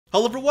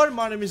Hello everyone,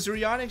 my name is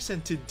Xerionix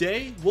and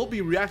today we'll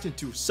be reacting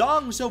to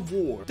Songs of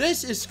War.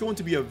 This is going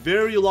to be a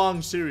very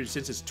long series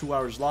since it's 2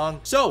 hours long.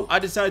 So I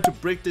decided to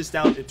break this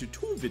down into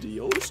 2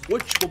 videos,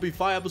 which will be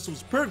 5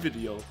 episodes per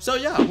video. So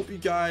yeah, I hope you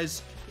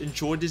guys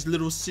enjoyed this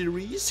little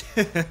series.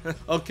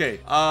 Okay,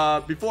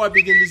 before I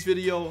begin this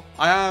video,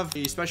 I have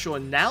a special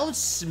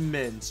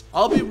announcement.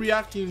 I'll be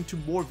reacting to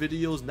more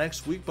videos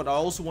next week, but I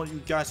also want you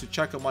guys to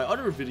check out my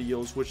other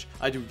videos, which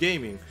I do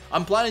gaming.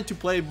 I'm planning to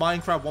play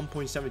Minecraft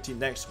 1.17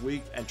 next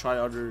week and try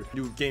other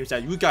new games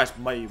that you guys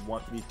might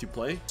want me to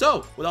play.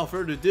 So without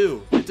further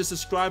ado, hit the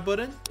subscribe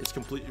button. It's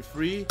completely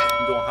free.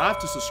 You don't have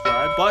to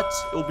subscribe, but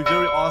it will be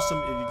very awesome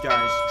if you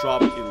guys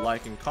drop a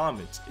like and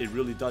comment. It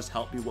really does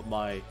help me with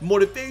my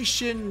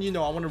motivation. You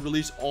know, I want to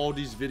release all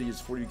these videos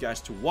for you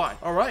guys to watch.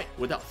 All right,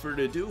 without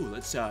further ado,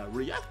 let's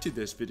react to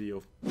this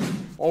video.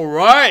 All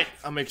right,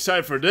 I'm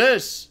excited for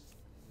this.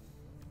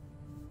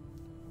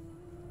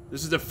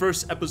 This is the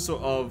first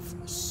episode of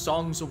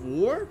Songs of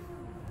War.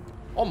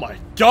 Oh my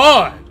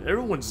god,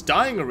 everyone's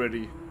dying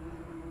already.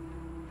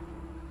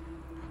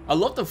 I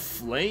love the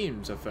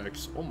flames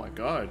effects. Oh my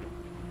god.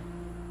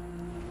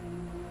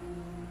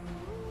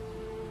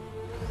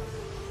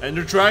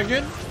 Ender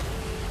Dragon?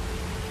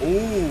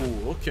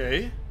 Oh,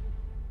 okay.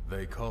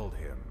 They called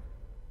him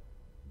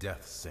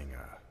Death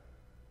Singer.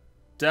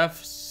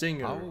 Death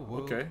Singer. Our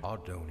world, okay.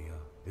 Ardonia,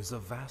 is a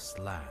vast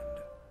land,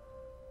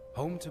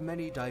 home to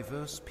many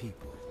diverse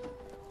people.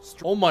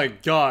 Oh my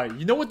god,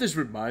 you know what this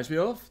reminds me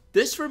of?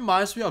 This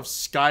reminds me of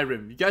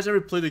Skyrim. You guys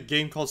ever played a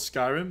game called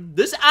Skyrim?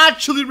 This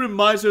actually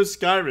reminds me of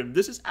Skyrim.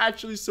 This is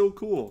actually so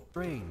cool.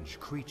 Strange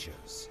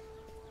creatures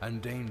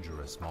and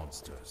dangerous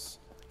monsters,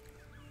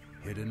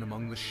 hidden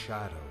among the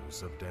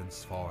shadows of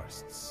dense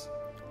forests,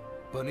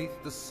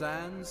 beneath the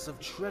sands of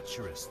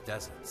treacherous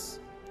deserts,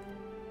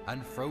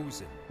 and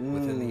frozen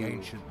within the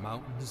ancient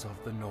mountains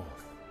of the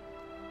north,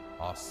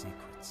 are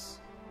secrets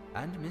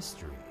and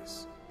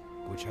mysteries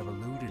which have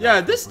eluded. Yeah,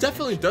 this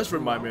definitely does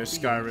remind me of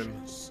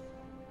Skyrim.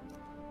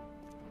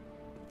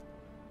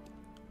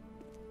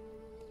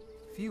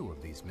 Few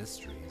of these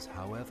mysteries,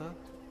 however,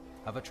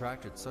 have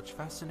attracted such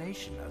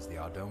fascination as the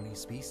Ardoni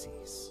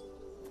species,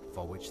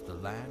 for which the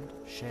land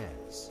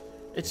shares.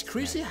 It's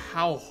crazy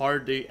how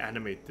hard they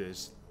animate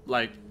this.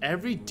 Like,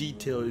 every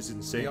detail is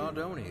insane. The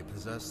Ardoni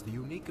possess the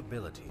unique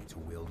ability to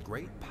wield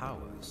great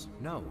powers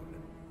known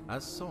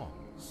as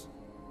songs.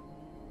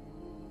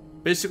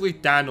 Basically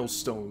Thanos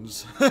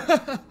stones.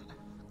 The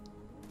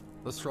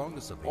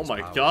strongest of these oh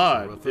my powers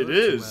god, are it referred to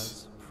is.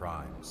 as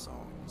prime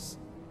songs.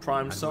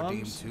 Prime and songs? were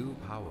deemed too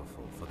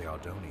powerful for the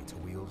Ardoni to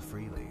wield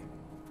freely.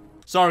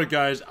 Sorry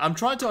guys, I'm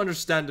trying to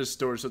understand this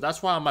story, so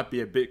that's why I might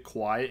be a bit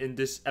quiet in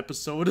this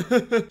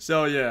episode.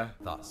 So yeah.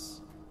 Thus,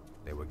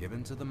 they were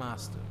given to the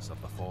masters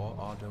of the 4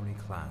 Ardoni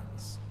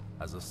clans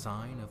as a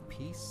sign of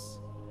peace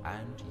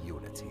and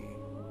unity.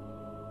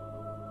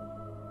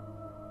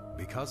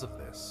 Because of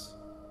this,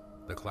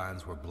 the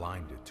clans were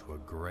blinded to a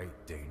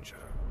great danger.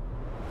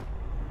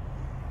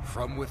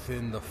 From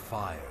within the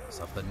fires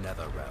of the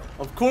Netherrealm.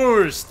 Of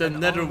course, the an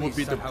Nether army would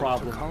be the set out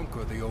problem. to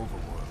conquer the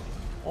overworld.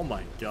 Oh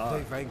my They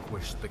god.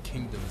 vanquished the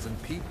kingdoms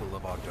and people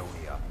of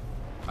Ardonia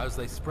as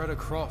they spread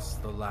across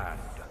the land.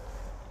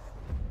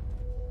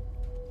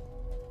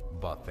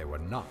 But they were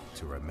not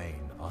to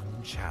remain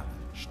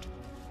unchallenged.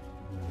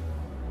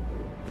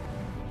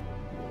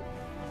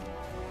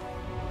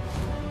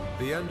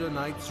 The Ender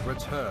Knights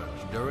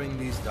returned during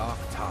these dark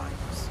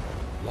times,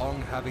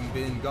 long having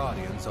been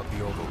guardians of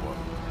the overworld.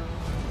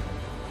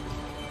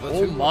 The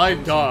Oh two my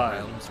opposing god.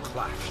 realms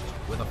clashed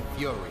with a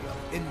fury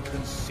of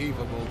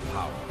inconceivable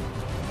power.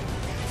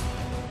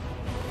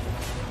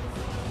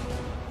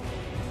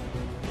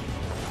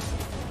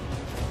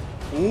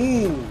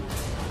 Ooh.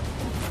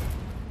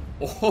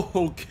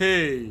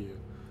 Okay.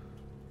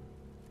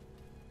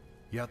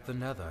 Yet the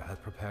Nether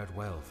had prepared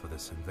well for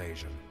this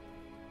invasion,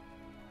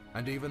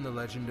 and even the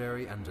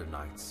legendary Ender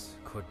Knights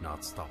could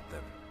not stop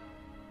them.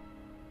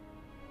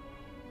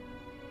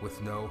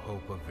 With no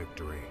hope of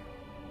victory,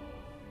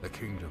 the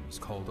kingdoms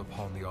called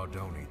upon the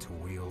Ardoni to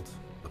wield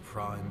the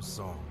prime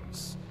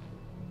songs.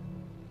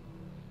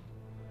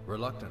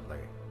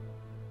 Reluctantly,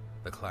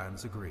 the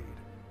clans agreed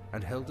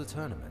and held a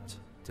tournament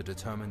to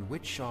determine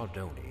which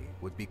Ardoni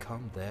would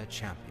become their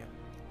champion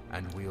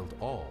and wield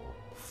all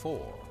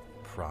 4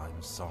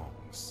 prime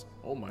songs.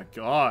 Oh my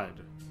god.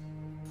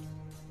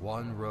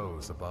 One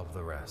rose above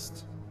the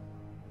rest.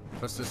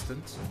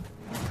 Persistent,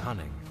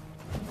 cunning,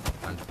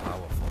 and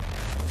powerful.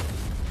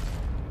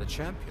 The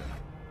champion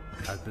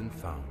had been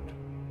found.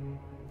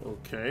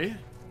 Okay.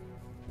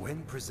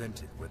 When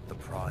presented with the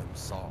prime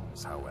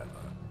songs, however,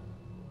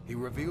 he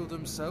revealed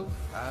himself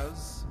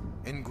as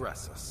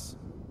Ingressus,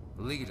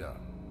 leader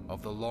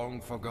of the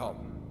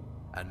long-forgotten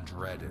and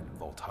dreaded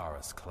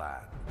Voltaris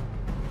clan.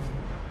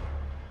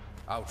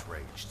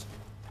 Outraged,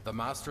 the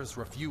masters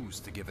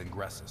refused to give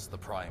Ingressus the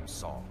prime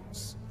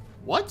songs.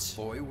 What?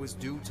 For it was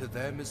due to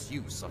their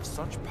misuse of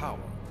such power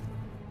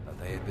that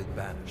they had been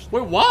banished.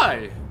 Wait,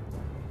 why?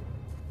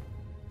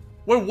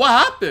 Wait, what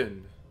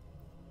happened?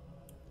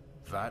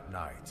 That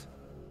night,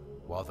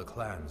 while the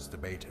clans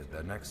debated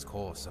their next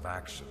course of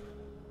action,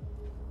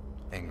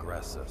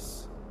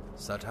 Ingressus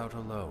set out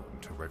alone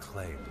to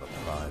reclaim the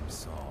Prime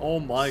Song. Oh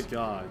my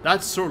god,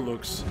 that sword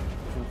looks...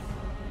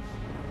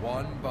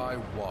 One by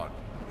one,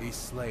 he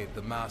slayed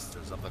the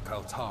masters of the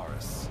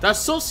Kaltaris. That's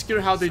so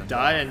scary how they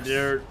die and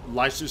their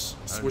lights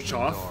just switch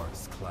off.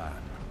 Clan.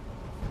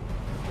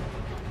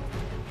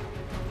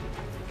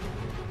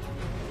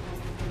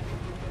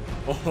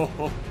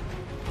 Oh,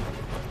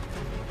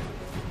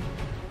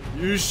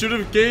 you should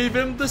have gave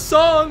him the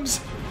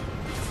songs.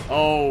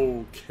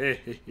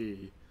 Okay.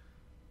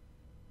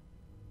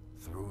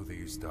 Through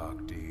these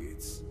dark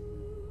deeds,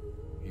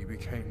 he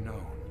became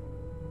known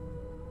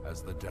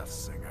as the Death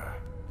Singer.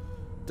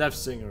 Death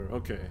Singer,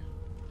 okay.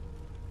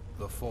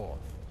 The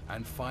fourth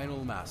and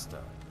final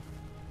master,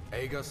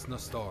 Aegis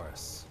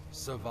Nestoris,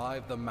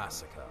 survived the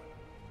massacre,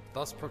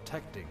 thus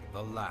protecting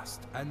the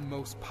last and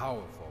most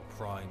powerful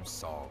Prime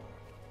Song.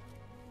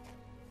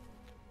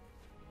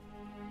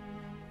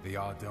 The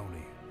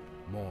Ardoni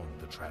mourned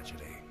the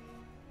tragedy.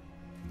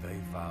 They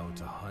vowed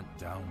to hunt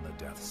down the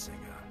Death Singer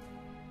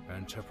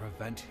and to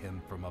prevent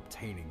him from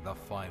obtaining the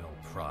final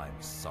Prime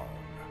Song.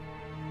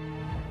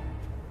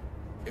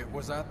 It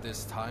was at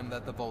this time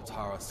that the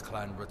Voltaris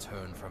clan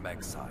returned from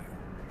exile.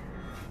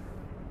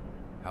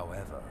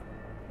 However,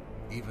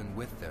 even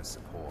with their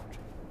support,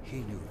 he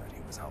knew that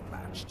he was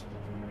outmatched.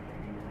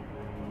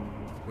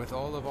 With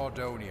all of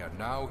Ardonia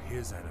now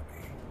his enemy,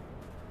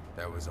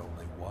 there was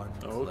only one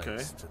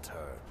place to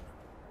turn.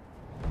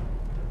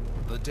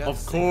 The Death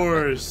of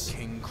course,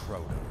 King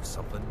Kronos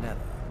of the Nether,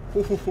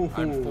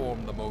 and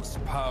formed the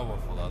most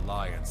powerful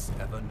alliance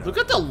ever known. Look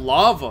at the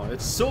lava;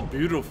 it's so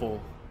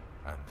beautiful.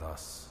 And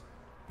thus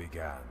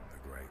began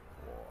the Great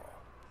War.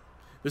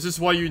 This is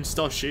why you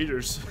install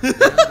shaders. The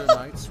Ender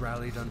Knights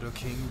rallied under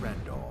King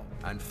Rendor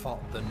and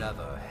fought the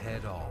Nether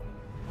head-on.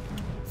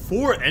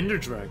 4 Ender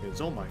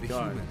Dragons, oh my The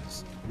god.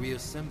 humans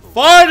reassembled.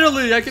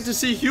 Finally, I get to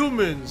see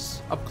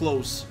humans up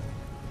close.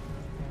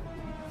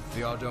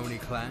 The Ardoni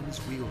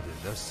clans wielded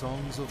their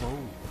songs of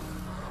old.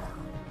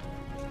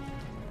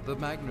 The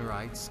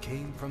Magnarites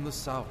came from the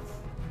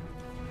south,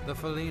 the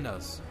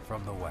Felinas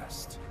from the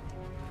west.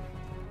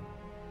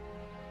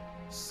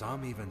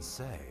 Some even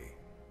say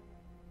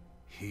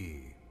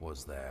he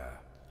was there.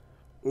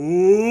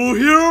 Ooh,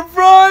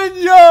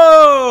 Herobrine,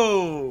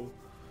 yo!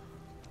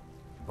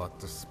 But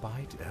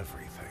despite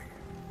everything,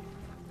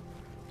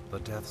 the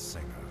Death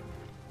Singer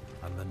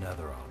and the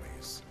Nether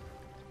armies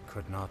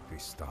could not be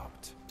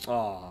stopped.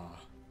 Ah.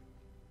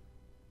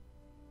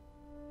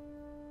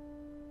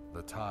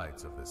 The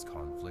tides of this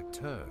conflict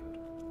turned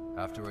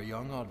after a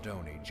young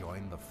Ardoni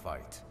joined the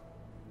fight.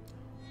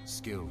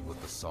 Skilled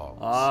with the songs,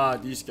 Ah,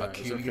 these guys,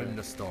 Achillean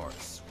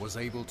Nestoris was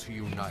able to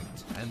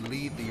unite and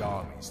lead the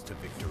armies to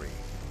victory,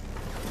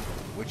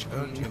 which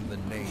earned him the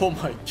name Oh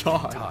my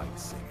god. Tide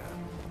Singer.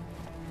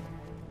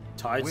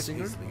 Tide With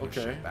Singer? his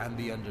leadership Okay. and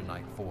the Ender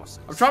Knight forces,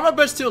 I'm trying my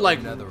best to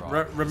like the Nether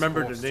armies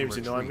remember the forced to names,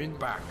 you know what I retreat mean?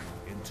 back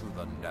into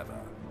the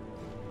Nether.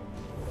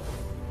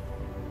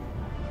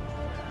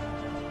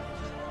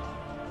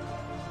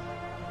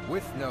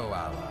 With no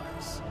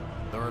allies,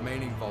 the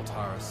remaining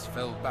Voltaris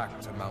fell back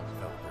to Mount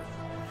Velgrin.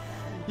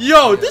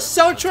 Yo, this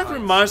soundtrack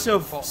reminds me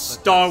of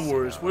Star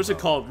Wars. What is it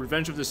called?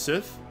 Revenge of the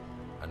Sith?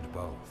 And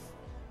both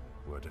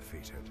were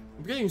defeated.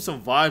 I'm getting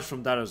some vibes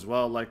from that as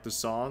well, like the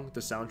song, the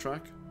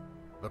soundtrack.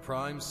 The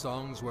Prime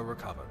songs were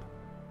recovered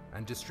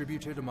and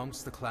distributed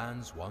amongst the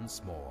clans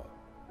once more,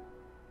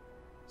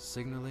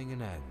 signaling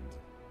an end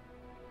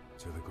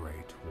to the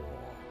Great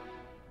War.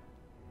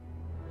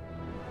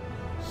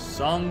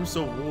 Songs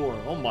of War.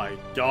 Oh my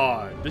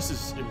god, this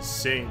is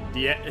insane.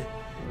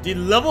 The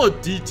level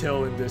of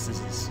detail in this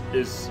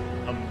is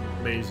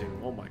amazing.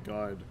 Oh my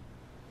god.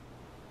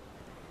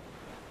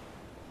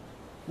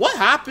 What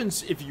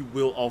happens if you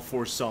will all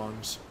 4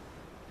 songs?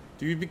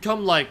 Do you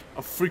become like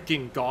a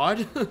freaking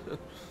god?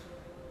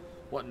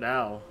 What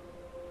now?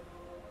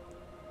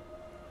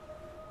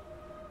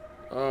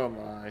 Oh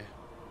my.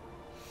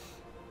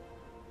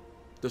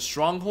 The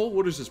Stronghold?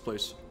 What is this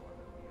place?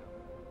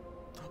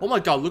 Oh my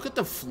god, look at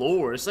the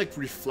floor. It's like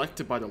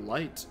reflected by the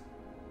light.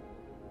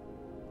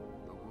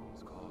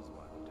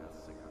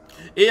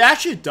 It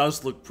actually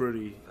does look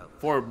pretty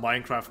for a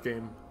Minecraft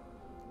game.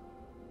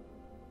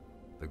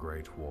 The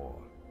Great War,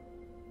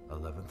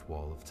 11th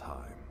Wall of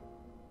Time.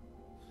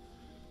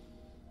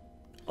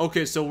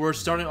 Okay, so we're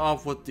starting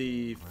off with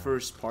the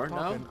first part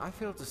now. Hawken, I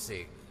fail to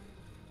see.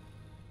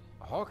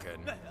 Hawken?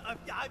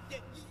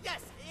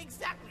 Yes,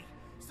 exactly.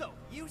 So,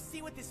 you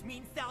see what this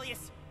means,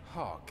 Thalius?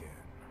 Hawken,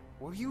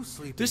 were you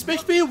sleeping? This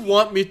makes me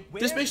want me.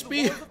 This Where makes the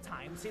me. Lords of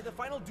Time say the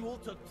final duel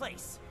took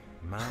place.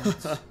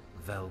 Mount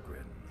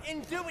Velgrin.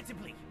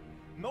 Indubitably.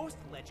 Most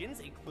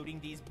legends,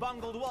 including these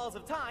bungled walls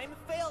of time,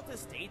 fail to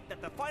state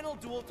that the final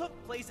duel took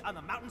place on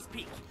the mountain's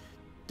peak.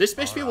 This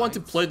makes me want to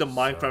Alright, play the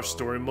Minecraft so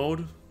story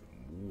mode.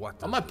 What I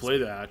does might this play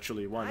that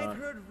actually. Why not? I've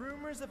heard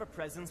rumors of a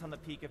presence on the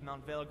peak of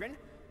Mount Velgrin.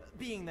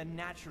 Being the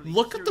naturally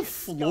Look at the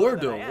curious floor scholar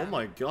that though. I Oh am,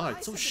 my god, I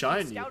it's so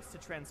sent a few shiny. Scouts to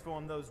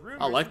transform those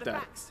rumors I like into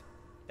that. facts.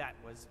 That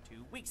was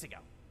 2 weeks ago.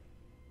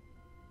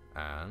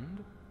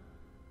 And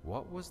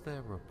what was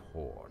their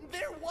report?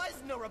 There was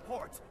no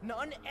report.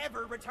 None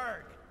ever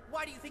returned.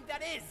 Why do you think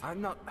that is?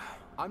 I'm not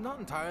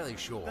entirely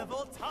sure. The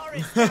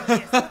Voltaris,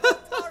 Thalius, the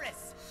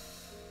Voltaris!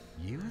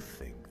 You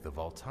think the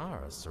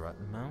Voltaris are at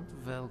Mount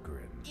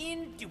Velgrin?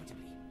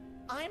 Indubitably.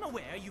 I'm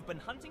aware you've been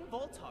hunting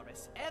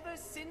Voltaris ever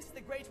since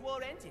the Great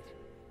War ended.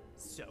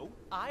 So,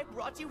 I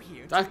brought you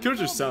here to That character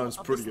inform you sounds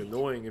of pretty the state.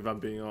 annoying, if I'm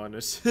being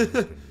honest. It's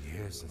been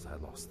years since I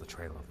lost the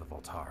trail of the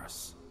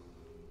Voltaris.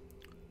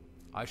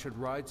 I should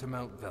ride to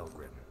Mount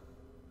Velgrin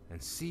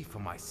and see for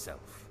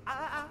myself.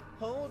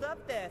 Hold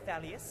up there,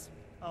 Thalius.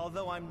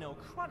 Although I'm no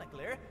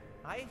chronicler,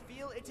 I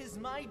feel it is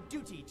my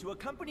duty to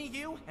accompany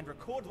you and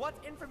record what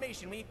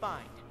information we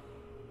find.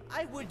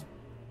 I would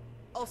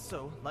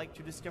also like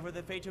to discover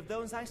the fate of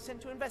those I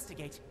sent to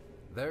investigate.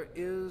 There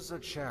is a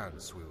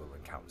chance we will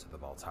encounter the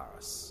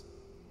Voltaris.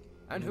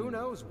 And who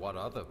knows what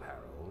other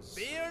perils.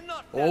 Fear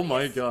not, Oh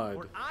my Thalius, god.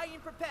 for I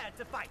am prepared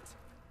to fight.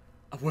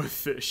 What a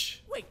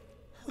fish.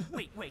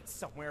 Wait,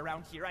 somewhere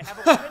around here I have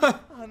a weapon,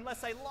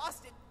 unless I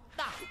lost it.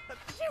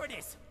 Here it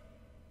is.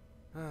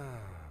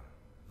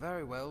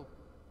 Very well.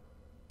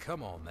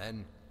 Come on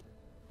then.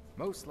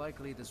 Most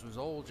likely this was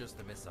all just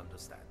a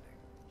misunderstanding.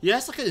 He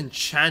has like an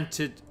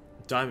enchanted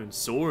diamond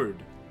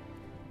sword.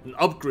 An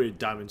upgrade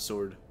diamond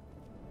sword.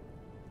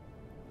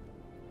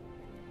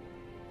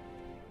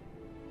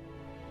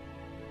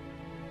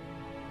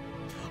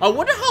 I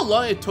wonder how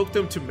long it took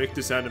them to make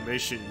this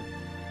animation.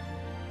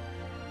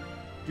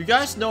 Do you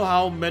guys know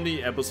how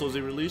many episodes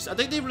they released? I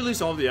think they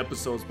released all the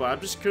episodes, but I'm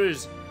just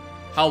curious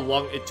how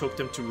long it took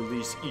them to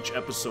release each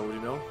episode, you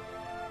know?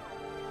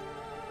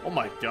 Oh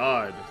my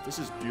god, this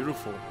is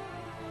beautiful.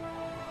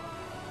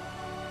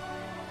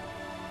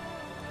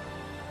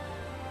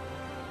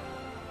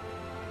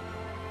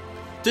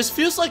 This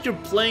feels like you're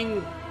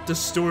playing the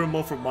story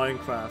mode for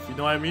Minecraft, you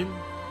know what I mean?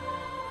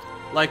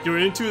 Like you're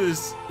into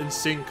this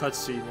insane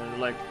cutscene and you're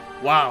like,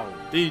 wow,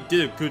 they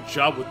did a good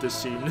job with this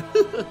scene.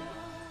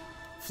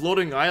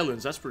 Floating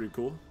islands, that's pretty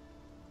cool.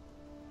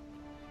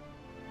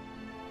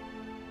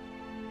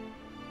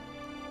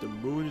 The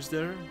moon is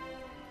there.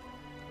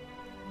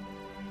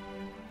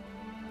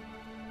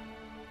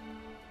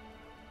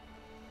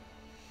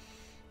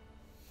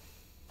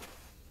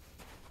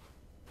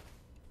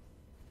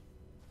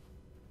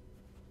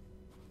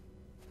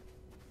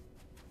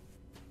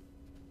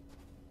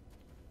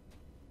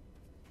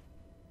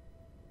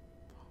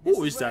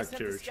 Who is where I that sent the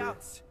character?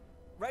 scouts.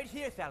 Right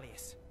here,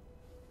 Thalius.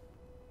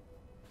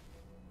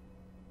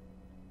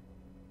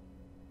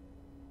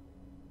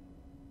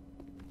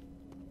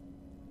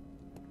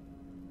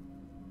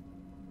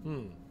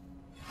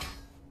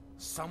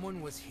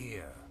 Someone was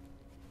here.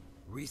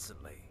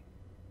 Recently.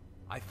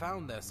 I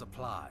found their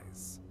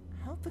supplies.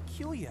 How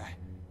peculiar.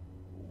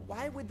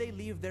 Why would they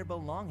leave their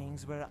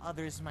belongings where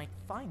others might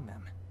find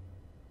them?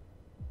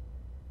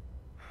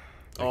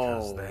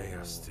 Because they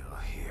are still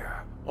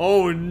here.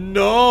 Oh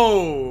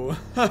no!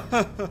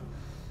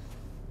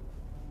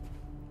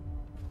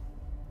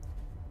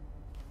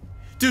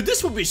 Dude,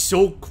 this would be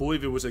so cool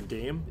if it was a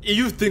game.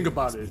 You think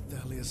about it.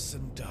 Thalius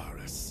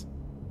Sandaris.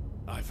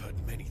 I've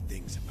heard many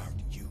things about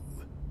you.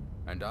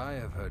 And I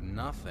have heard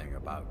nothing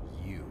about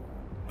you.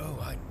 Oh,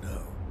 I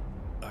know.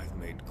 I've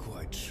made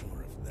quite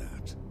sure of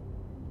that.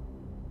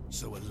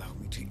 So allow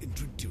me to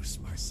introduce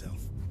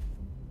myself.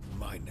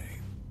 My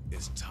name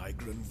is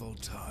Tigran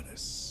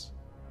Voltaris.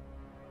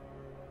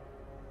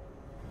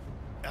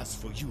 As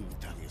for you,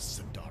 Thalius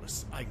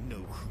Sandaris, I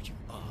know who you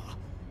are,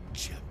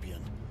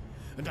 champion.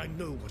 And I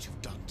know what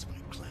you've done to my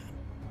clan.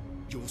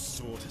 Your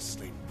sword has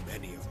slain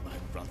many of my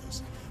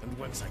brothers, and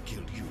once I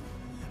kill you,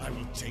 I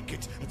will take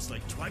it and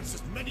slay twice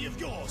as many of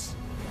yours!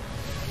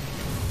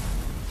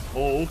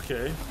 Oh,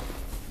 okay.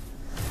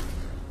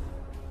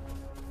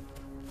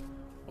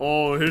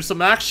 Oh, here's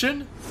some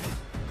action.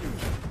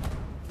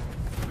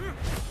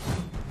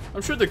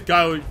 I'm sure the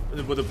guy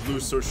with the blue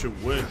sword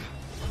should win.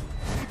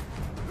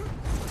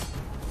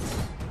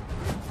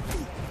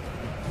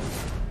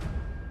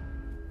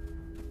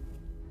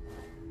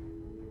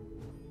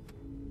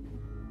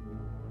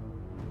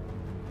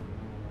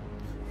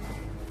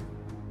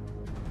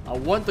 I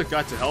want the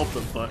guy to help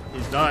him, but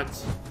he's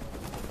not.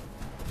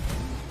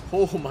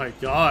 Oh my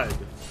god.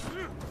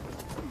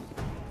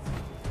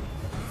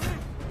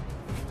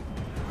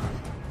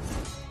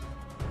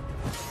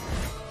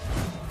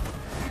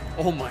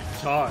 Oh my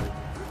god.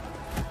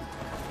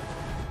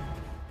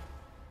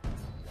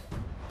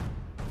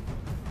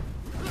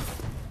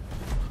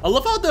 I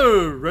love how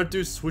the red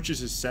dude switches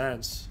his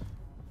stance.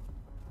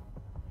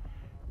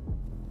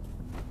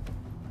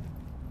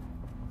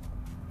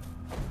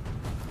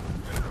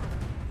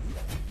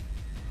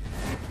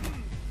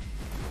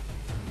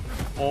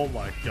 Oh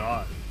my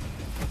god.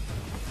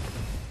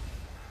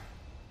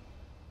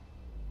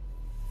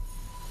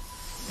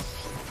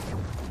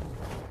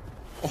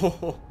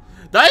 Oh,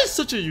 that is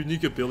such a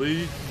unique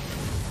ability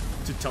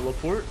to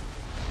teleport.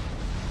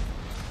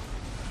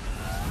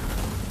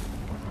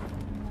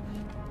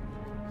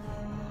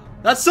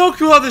 That's so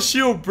cool how the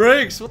shield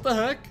breaks. What the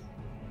heck?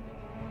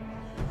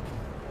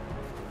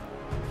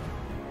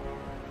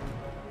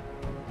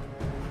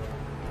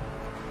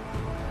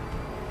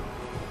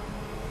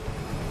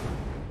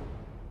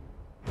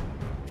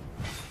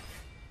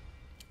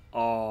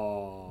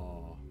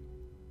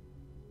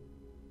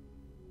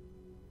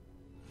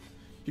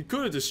 He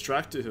could have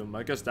distracted him.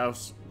 I guess that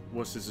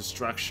was his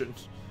distraction.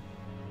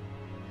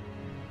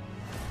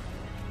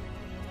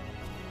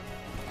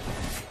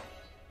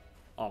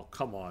 Oh,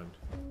 come on.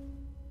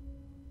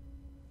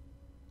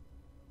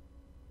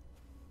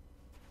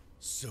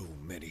 So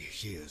many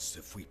years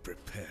have we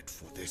prepared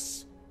for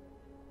this,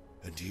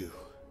 and you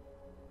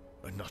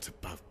are not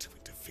about to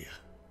interfere.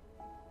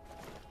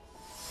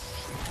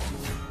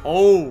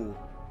 Oh.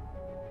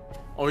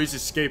 Oh, he's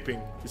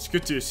escaping. It's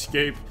good to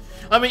escape.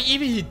 I mean,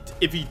 even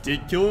if he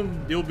did kill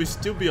him, there'll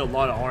still be a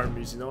lot of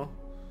armies, you know?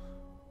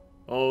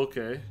 Oh,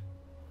 okay.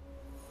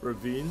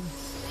 Ravine.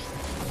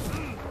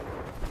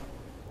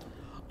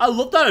 I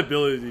love that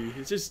ability.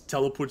 It just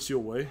teleports you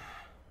away.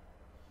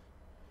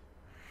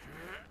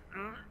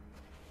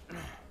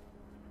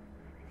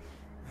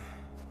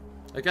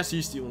 I guess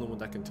he's the only one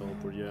that can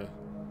teleport, yeah.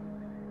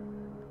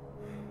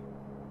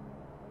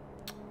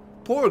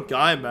 Poor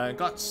guy, man.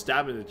 Got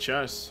stabbed in the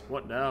chest.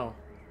 What now?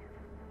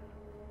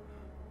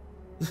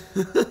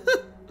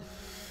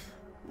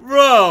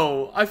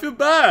 Bro, I feel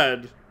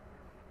bad.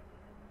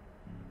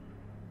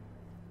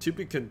 To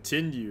be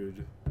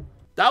continued.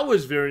 That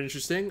was very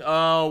interesting.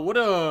 What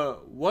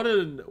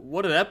an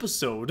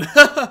episode.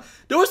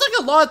 There was like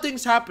a lot of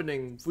things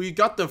happening. We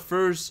got the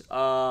first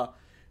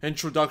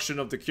introduction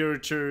of the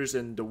characters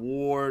and the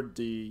war,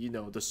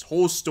 this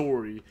whole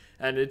story,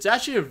 and it's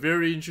actually a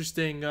very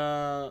interesting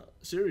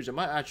series. I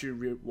might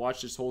actually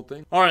watch this whole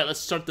thing. All right, let's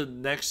start the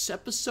next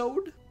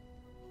episode.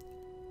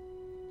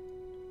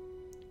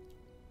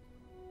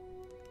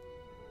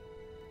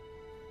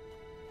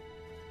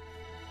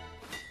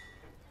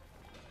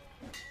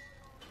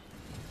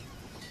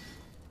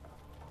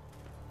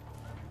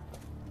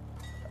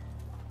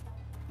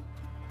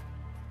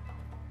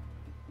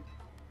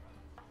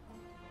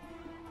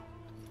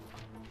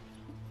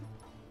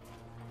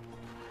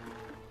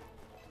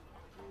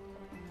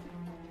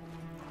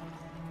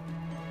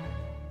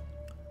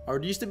 Are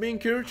these the main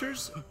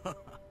characters?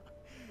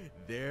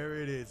 There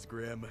it is,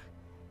 Grim.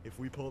 If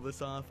we pull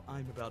this off,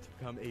 I'm about to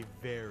become a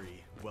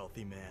very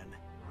wealthy man.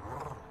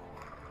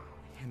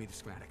 Hand me the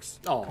schematics.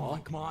 Aw.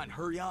 Come on,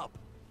 hurry up.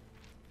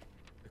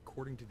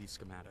 According to these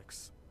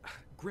schematics...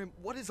 Grim,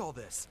 what is all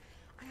this?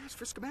 I asked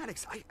for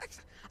schematics. I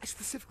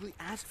specifically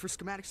asked for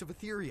schematics of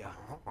Etheria.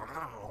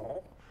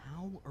 How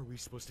are we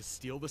supposed to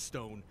steal the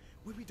stone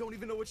when we don't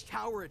even know which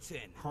tower it's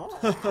in?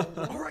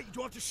 Alright, you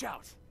don't have to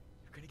shout.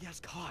 You're gonna get us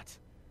caught.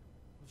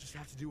 We'll just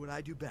have to do what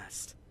I do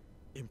best.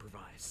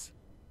 Improvise.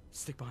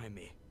 Stick behind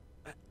me.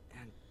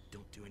 And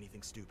don't do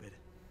anything stupid.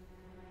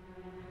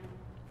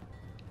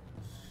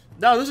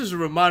 Now this is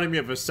reminding me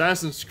of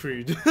Assassin's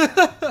Creed.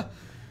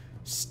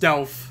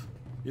 Stealth.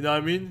 You know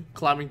what I mean?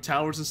 Climbing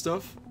towers and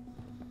stuff.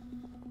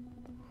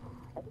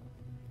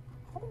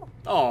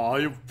 Oh,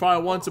 you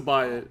probably want to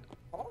buy it.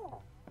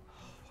 What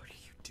are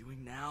you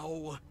doing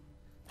now?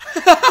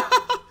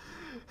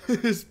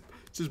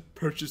 Just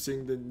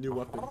purchasing the new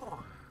weapon.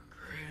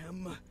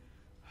 Grim,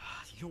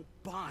 you don't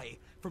buy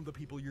from the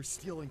people you're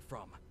stealing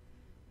from.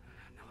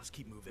 Now let's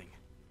keep moving.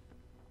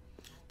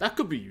 That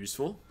could be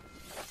useful.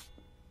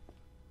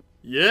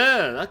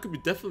 Yeah, that could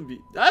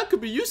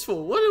be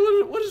useful.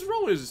 What is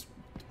wrong with this?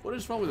 What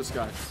is wrong with this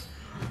guy?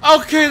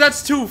 Okay,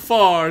 that's too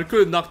far. I could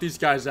have knocked these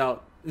guys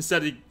out.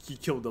 Instead, he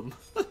killed them.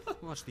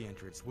 Watch the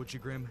entrance, would you,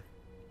 Grim?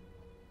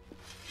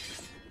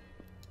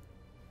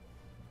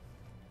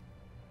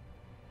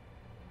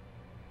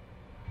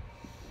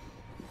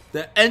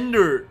 The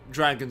Ender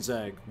Dragon's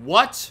Egg.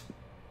 What?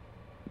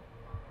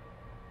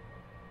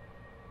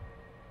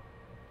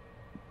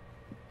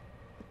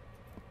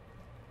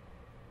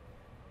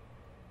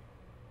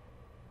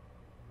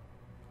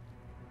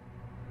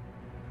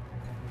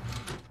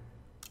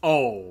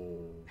 Oh.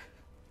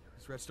 It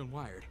was redstone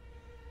wired.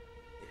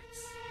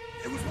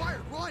 It was wired.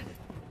 Run!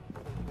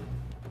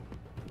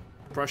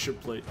 Pressure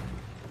plate.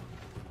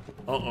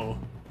 Uh-oh.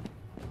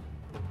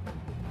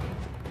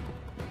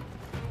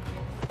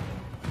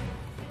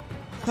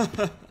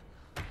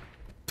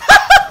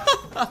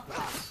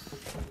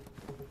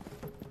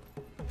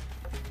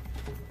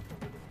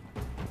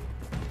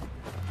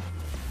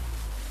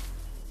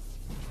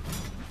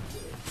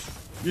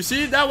 You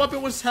see, that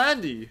weapon was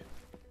handy.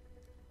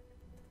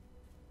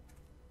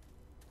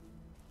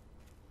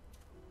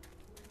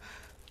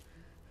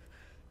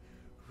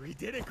 We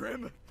did it,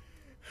 Grim.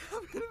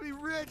 I'm gonna be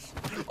rich.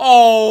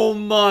 Oh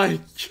my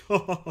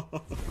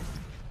god.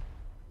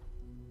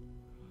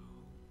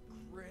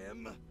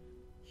 Grim,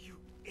 you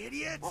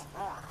idiot.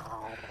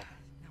 Now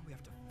we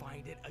have to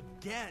find it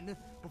again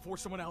before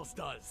someone else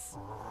does.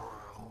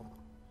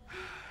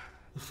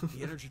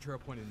 The energy trail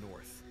pointed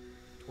north,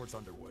 towards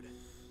Underwood.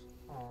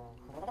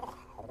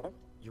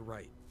 You're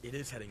right. It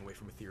is heading away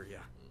from Etheria.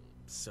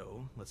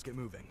 So, let's get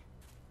moving.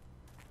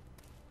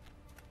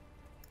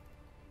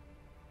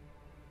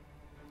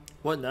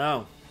 What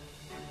now?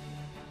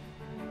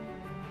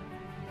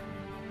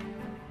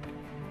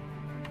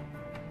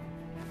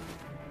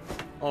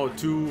 Oh,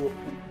 two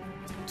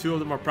of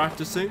them are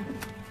practicing.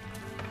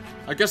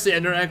 I guess the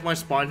Ender Egg might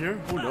spawn here.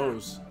 Who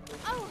knows?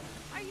 Oh,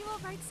 are you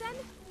alright, Sen?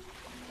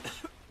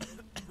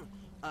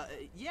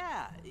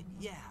 Yeah,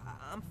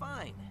 I'm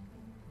fine.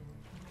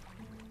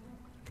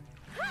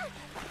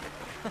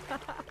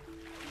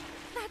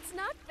 That's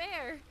not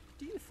fair.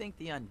 Do you think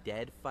the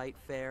undead fight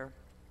fair?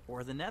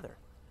 Or the nether?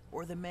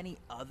 Or the many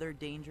other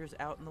dangers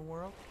out in the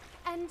world?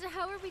 And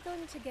how are we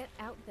going to get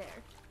out there?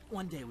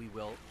 One day we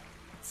will.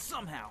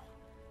 Somehow.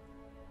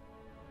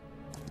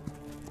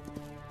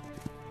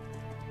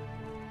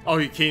 Oh,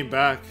 he came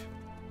back.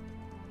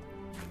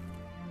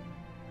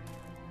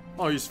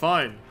 Oh, he's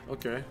fine.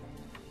 Okay.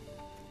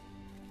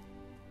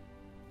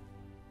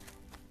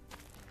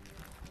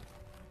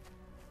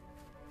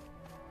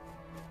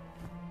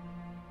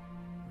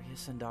 Ria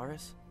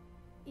Sandaris?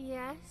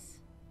 Yes?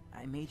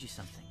 I made you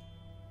something.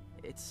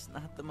 It's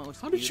not the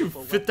most How did you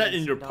beautiful fit that weapon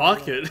in your Sandaria-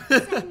 pocket?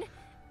 Zen,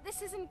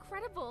 this is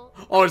incredible.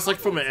 Oh, it's like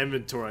from an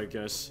inventory, I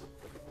guess.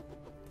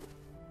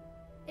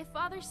 If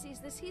Father sees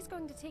this, he's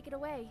going to take it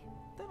away.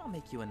 Then I'll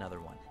make you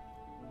another one.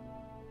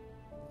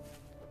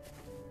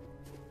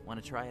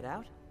 Want to try it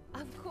out?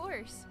 Of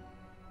course.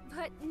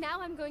 But now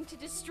I'm going to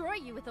destroy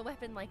you with a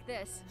weapon like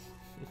this.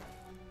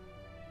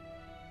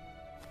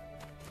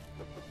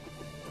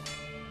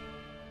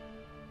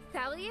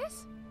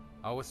 Thalius?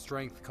 Our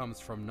strength comes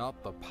from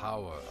not the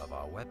power of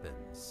our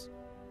weapons,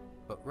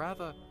 but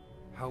rather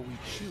how we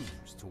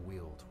choose to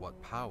wield what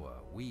power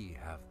we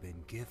have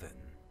been given.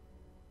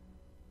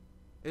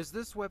 Is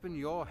this weapon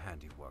your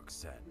handiwork,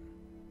 Sen?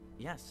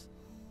 Yes.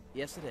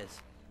 Yes, it is.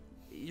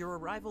 Your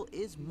arrival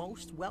is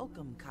most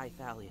welcome, Kai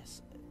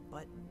Thalius,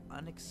 but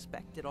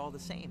unexpected all the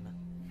same.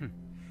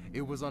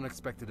 It was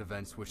unexpected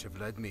events which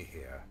have led me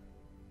here.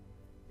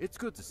 It's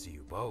good to see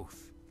you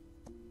both.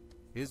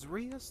 Is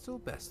Ria still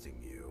besting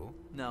you?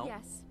 No.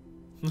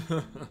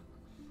 Yes.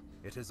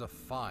 It is a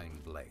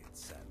fine blade,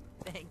 Sen.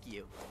 Thank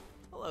you.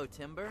 Hello,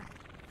 Timber.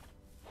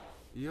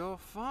 Your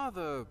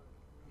father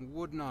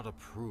would not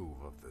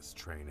approve of this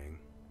training,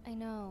 I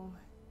know.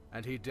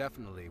 and he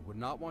definitely would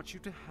not want you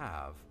to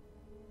have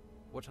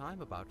what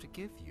I'm about to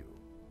give you.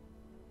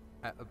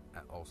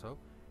 Also,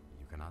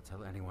 you cannot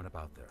tell anyone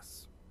about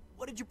this.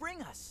 What did you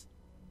bring us?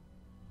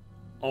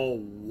 Oh,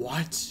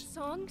 what?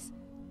 Songs?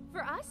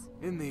 For us?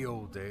 In the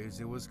old days,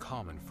 it was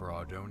common for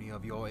Ardoni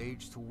of your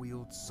age to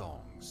wield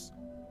songs.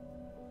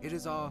 It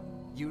is our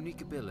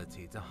unique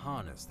ability to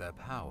harness their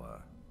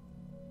power.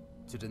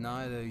 To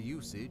deny their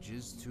usage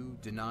is to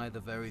deny the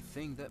very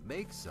thing that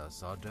makes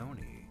us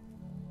Ardoni.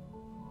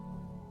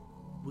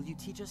 Will you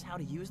teach us how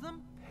to use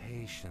them?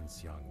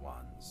 Patience, young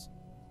ones.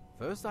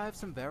 First, I have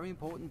some very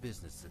important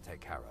business to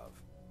take care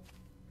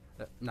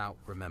of. Now,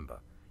 remember,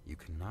 you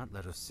cannot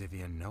let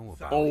Xerion know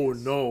about Oh,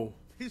 this. no.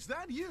 Is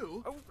that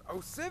you? Oh,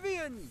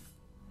 Xerion!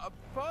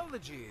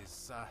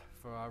 Apologies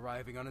for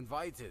arriving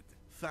uninvited.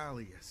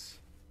 Thalius,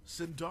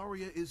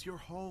 Sindaria is your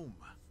home.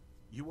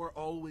 You are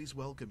always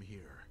welcome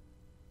here.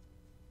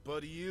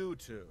 But you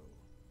two,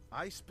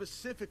 I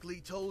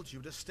specifically told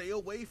you to stay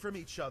away from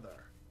each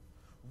other.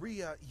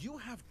 Ria, you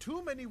have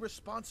too many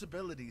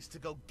responsibilities to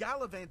go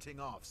gallivanting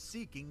off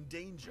seeking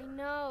danger. I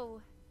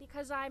know,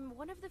 because I'm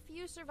one of the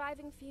few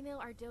surviving female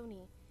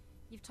Ardoni.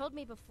 You've told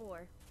me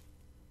before.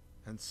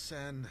 And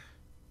Sen,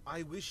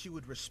 I wish you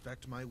would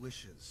respect my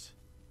wishes.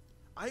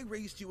 I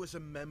raised you as a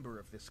member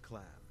of this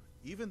clan,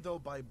 even though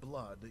by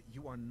blood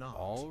you are not.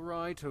 All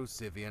right,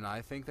 Xerion,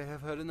 I think they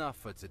have heard enough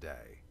for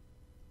today.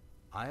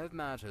 I have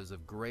matters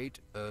of great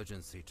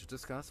urgency to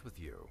discuss with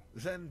you.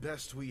 Then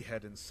best we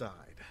head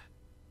inside.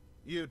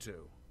 You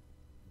two,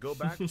 go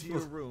back to your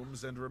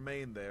rooms and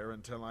remain there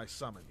until I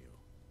summon you.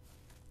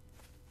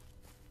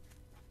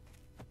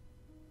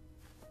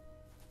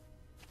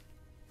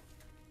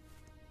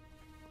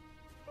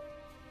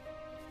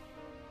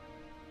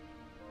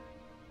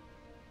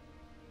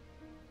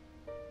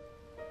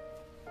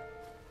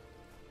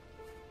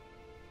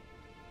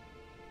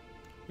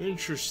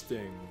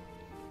 Interesting.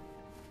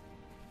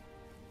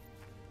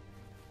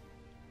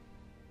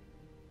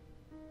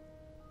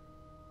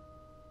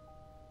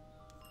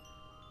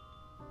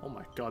 Oh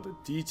my god, the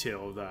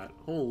detail of that.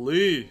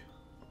 Holy.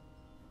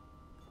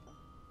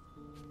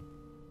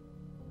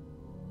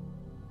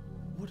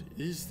 What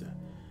is that?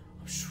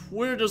 I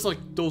swear there's like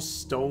those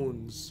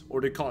stones,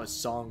 or they call it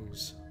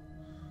songs.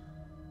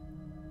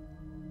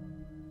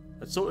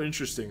 That's so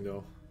interesting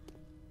though.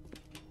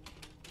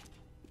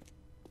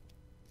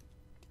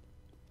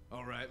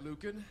 All right,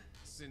 Lucan.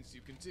 Since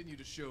you continue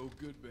to show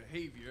good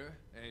behavior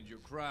and your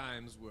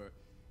crimes were,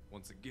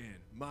 once again,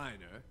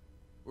 minor,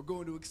 we're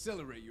going to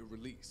accelerate your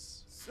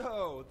release.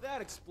 So,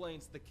 that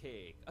explains the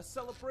cake. A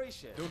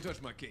celebration. Don't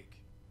touch my cake.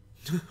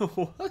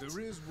 What? There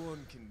is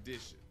one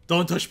condition.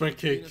 Don't touch my You're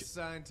being cake.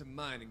 assigned to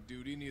mining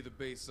duty near the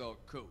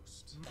Basalt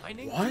Coast.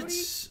 Mining What? duty?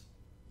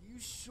 You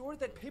sure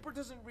that paper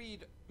doesn't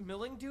read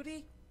milling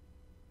duty?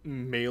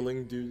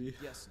 Mailing duty.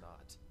 Guess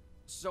not.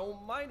 So,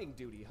 mining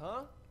duty,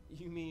 huh?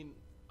 You mean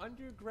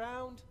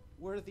underground,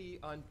 where the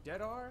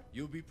undead are?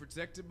 You'll be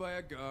protected by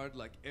a guard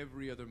like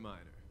every other miner.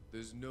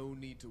 There's no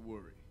need to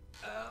worry.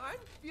 I'm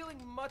feeling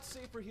much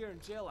safer here in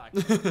jail,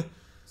 actually.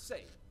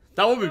 Say,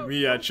 That would be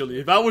me actually.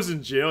 If I was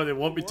in jail and they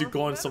want me to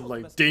go on some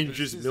like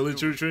dangerous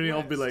military training,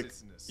 I'll be like,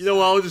 you know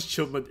what, I'll just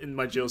chill in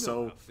my jail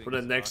cell for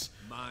the next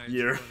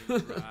year.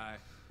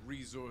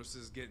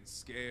 Resources getting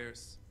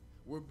scarce.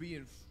 We're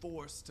being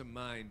forced to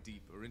mine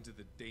deeper into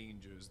the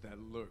dangers that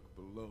lurk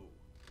below.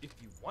 If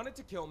you wanted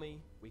to kill me,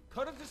 we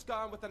could have just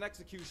gone with an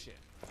execution.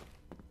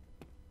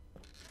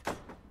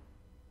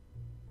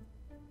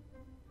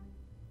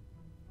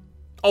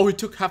 Oh, he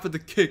took half of the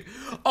cake.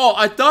 Oh,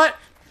 I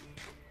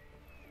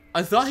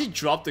thought he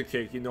dropped the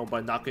cake, you know,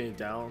 by knocking it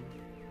down.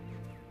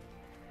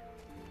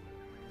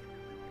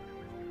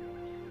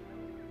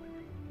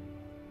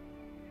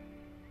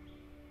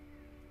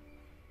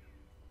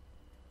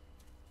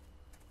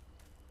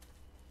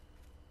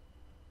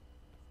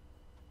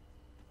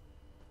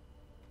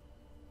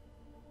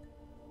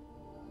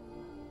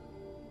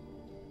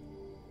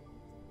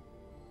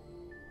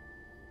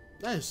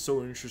 That is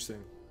so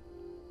interesting.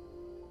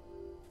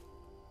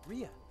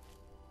 Ria,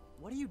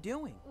 what are you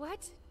doing?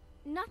 What?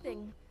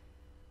 Nothing.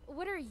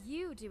 What are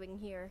you doing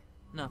here?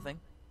 Nothing.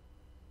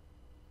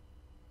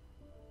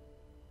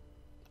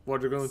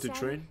 What, they're going to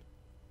train?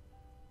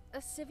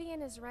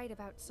 Xerion is right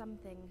about some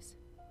things.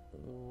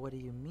 What do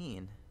you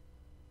mean?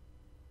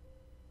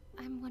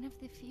 I'm one of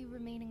the few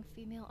remaining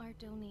female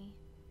Ardoni,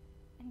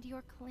 and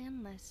you're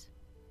clanless.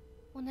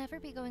 We'll never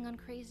be going on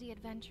crazy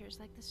adventures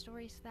like the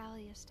stories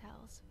Thalius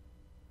tells.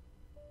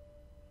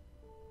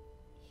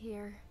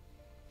 Here.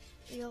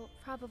 You'll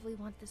probably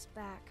want this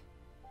back.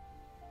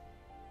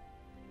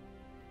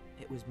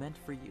 It was meant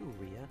for you,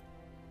 Ria.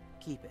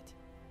 Keep it.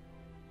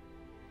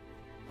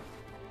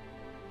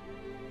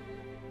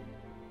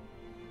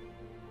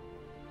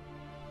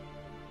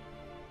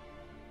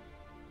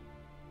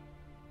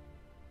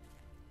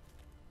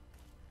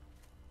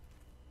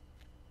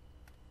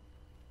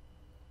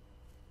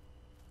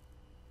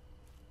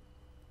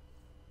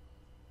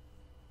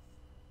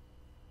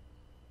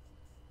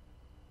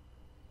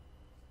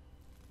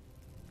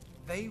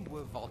 They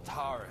were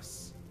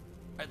Voltaris.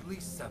 At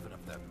least 7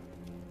 of them.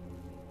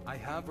 I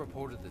have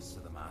reported this to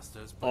the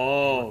Masters, but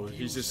oh,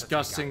 he's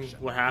discussing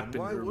what happened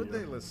Why earlier. would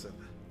they listen?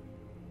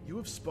 You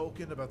have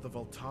spoken about the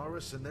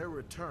Voltaris and their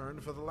return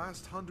for the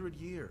last 100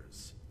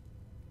 years.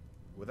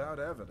 Without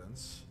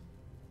evidence,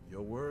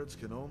 your words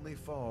can only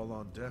fall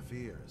on deaf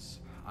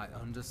ears. I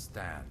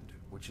understand,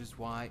 which is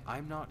why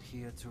I'm not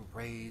here to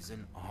raise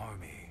an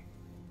army.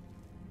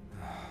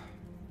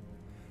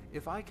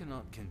 If I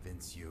cannot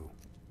convince you,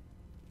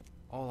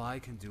 all I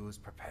can do is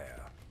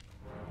prepare.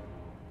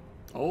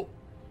 Oh.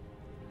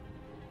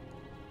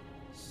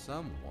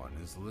 Someone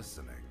is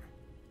listening.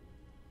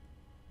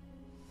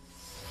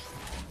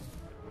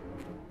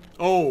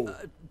 Oh.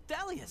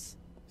 Thalius!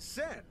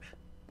 Sen,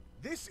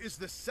 this is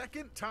the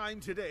 2nd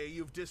time today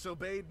you've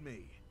disobeyed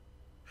me.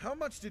 How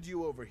much did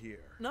you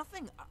overhear?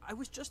 Nothing. I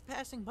was just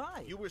passing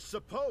by. You were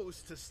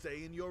supposed to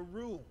stay in your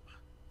room.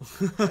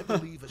 I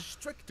believe a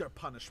stricter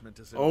punishment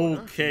is in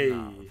order. Okay.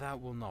 No,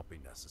 that will not be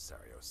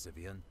necessary,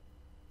 Xerion.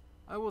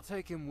 I will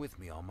take him with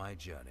me on my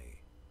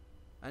journey,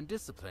 and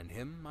discipline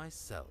him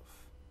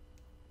myself.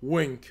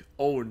 Wink.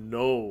 Oh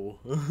no.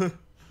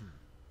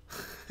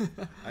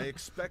 I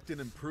expect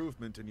an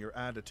improvement in your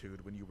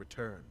attitude when you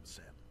return,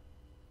 Sen.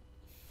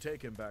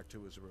 Take him back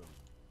to his room,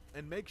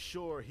 and make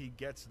sure he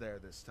gets there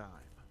this time.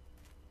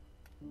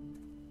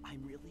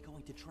 I'm really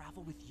going to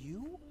travel with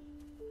you?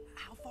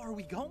 How far are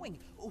we going?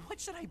 What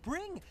should I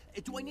bring?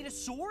 Do I need a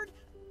sword?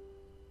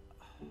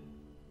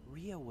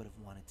 Ria would have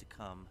wanted to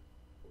come.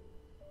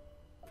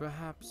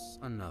 Perhaps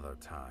another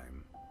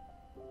time.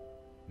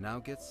 Now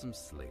get some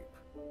sleep.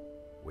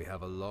 We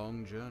have a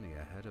long journey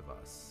ahead of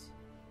us.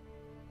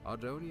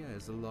 Ardonia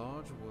is a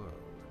large world,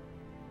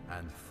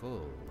 and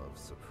full of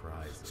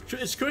surprises.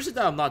 It's crazy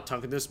that I'm not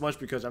talking this much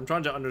because I'm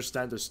trying to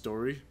understand the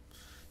story,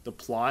 the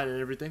plot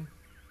and everything.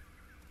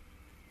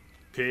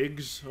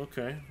 Pigs,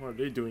 okay, what are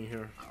they doing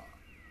here?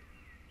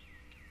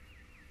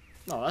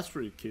 Oh, that's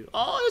pretty cute.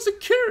 Oh, it's a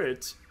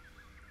carrot!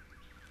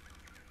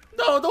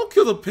 No, don't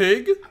kill the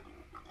pig!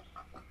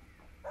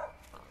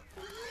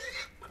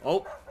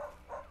 Oh.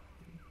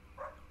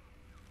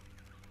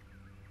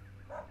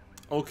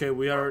 Okay,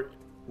 we are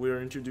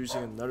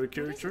introducing another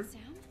character. What does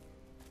it sound?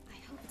 I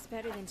hope it's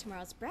better than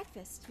tomorrow's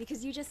breakfast,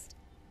 because you just...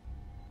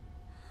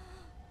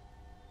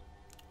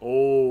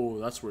 Oh,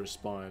 that's where it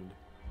spawned.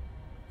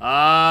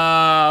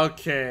 Ah,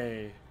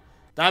 okay.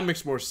 That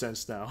makes more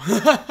sense now.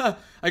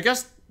 I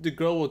guess the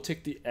girl will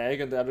take the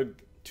egg and the other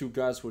 2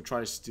 guys will try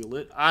to steal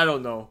it. I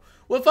don't know.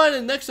 We'll find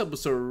in the next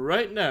episode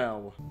right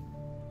now.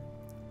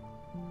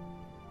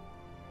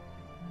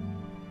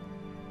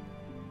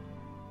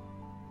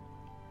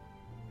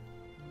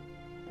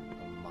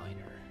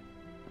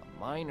 A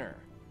miner.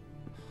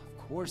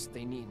 Of course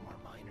they need more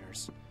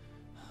miners.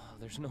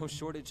 There's no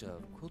shortage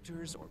of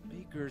quilters or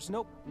bakers.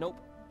 Nope, nope.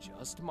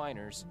 Just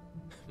miners.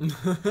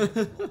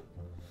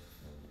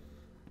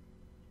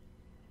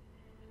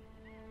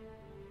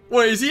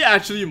 Wait, is he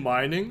actually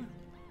mining?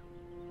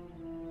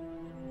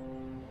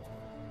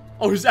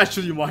 Oh, he's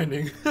actually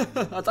mining. I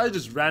thought he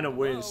just ran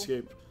away and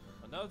escaped.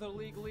 Another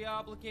legally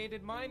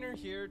obligated miner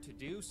here to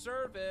do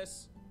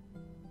service.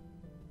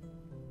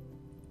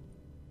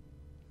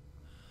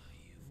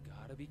 You've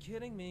got to be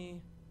kidding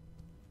me.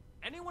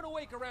 Anyone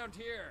awake around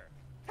here?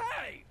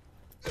 Hey!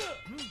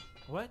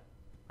 What?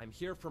 I'm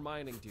here for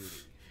mining duty.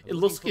 It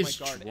looks like he's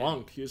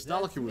drunk. It's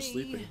not like he was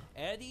sleeping.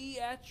 Eddie,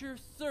 at your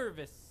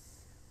service.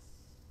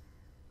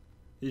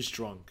 He's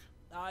drunk.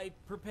 I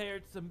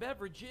prepared some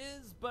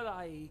beverages, but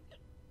I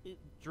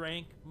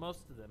drank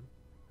most of them.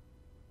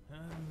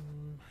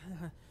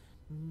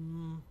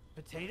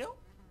 Potato?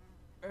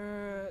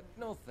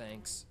 No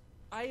thanks.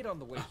 I ate on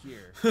the way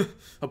here.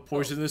 A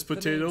poisonous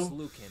potato? The name's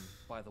Lucan,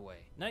 by the way.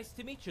 Nice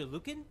to meet you,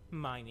 Lucan.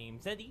 My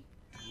name's Eddie.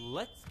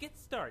 Let's get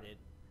started.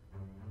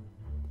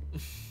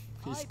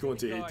 He's going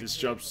to hate this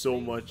job so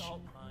much.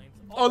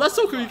 Oh, that's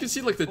so cool. You can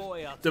see like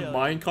the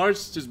mine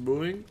carts just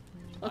moving.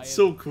 That's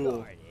so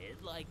cool.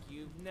 Like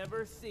you've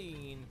never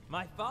seen.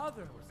 My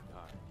father was a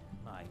guard.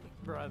 My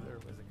brother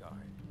was a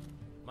guard.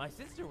 My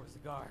sister was a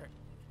guard.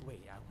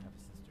 Wait, I don't have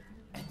a sister.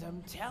 And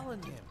I'm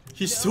telling him.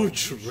 He's still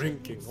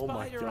drinking. Oh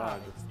my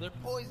god. Eyes. They're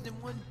poisoned in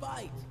one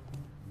bite.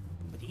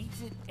 But he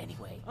eats it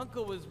anyway.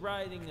 Uncle was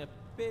riding a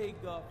pig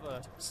off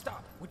a...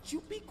 Stop. Would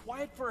you be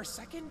quiet for a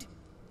second?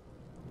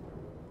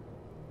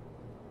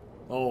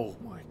 Oh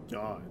my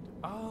god.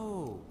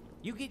 Oh,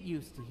 you get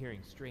used to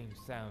hearing strange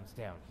sounds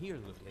down here,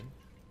 Lucan.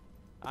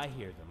 I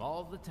hear them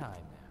all the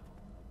time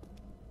now.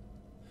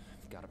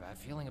 I've got a bad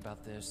feeling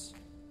about this.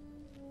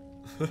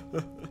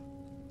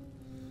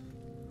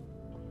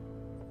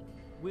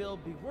 We'll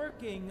be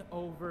working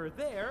over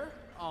there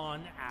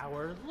on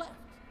our left.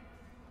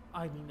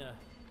 I mean,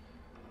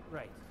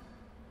 right.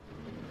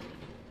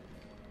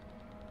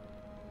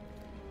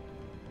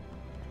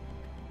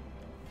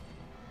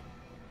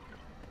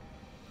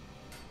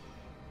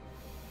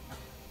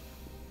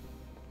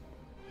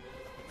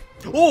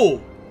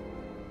 Oh!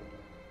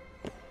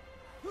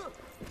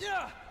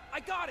 Yeah, I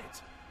got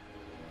it.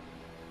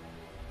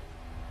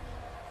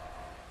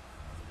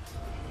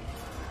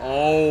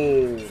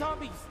 Oh.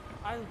 Zombies!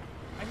 I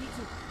need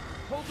to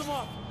hold them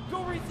off.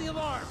 Go raise the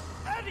alarm.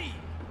 Eddie!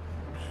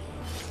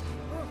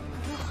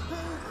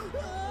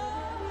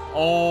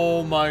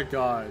 Oh my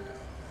god.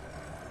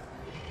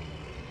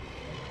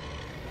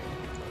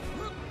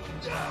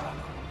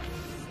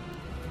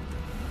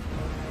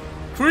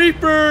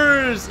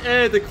 Creepers!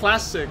 Eh, the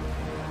classic.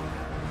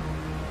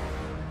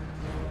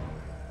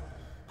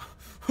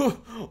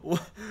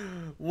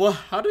 What?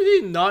 How did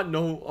he not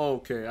know? Oh,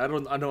 okay, I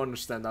don't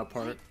understand that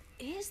part. What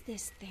is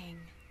this thing?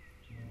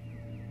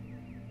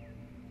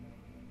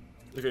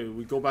 Okay,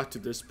 we go back to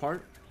this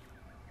part.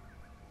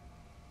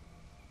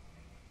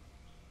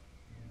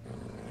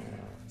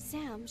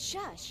 Sam,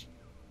 shush.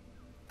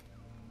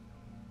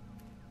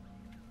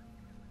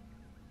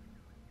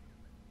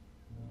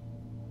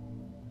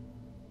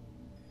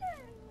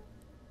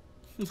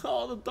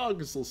 Oh, the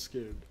dog is so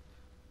scared.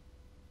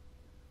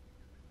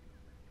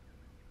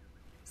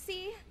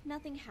 See?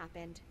 Nothing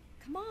happened.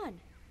 Come on.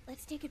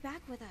 Let's take it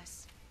back with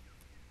us.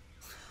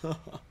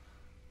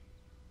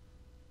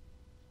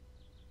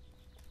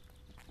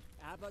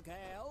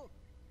 Abigail,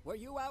 were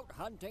you out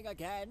hunting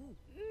again?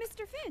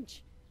 Mr.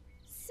 Finch,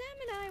 Sam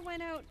and I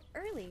went out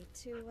early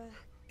to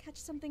catch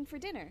something for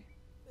dinner.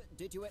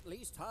 Did you at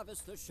least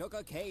harvest the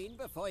sugar cane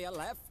before you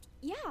left?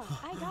 Yeah,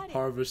 I got it.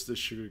 Harvest the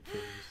sugar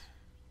canes.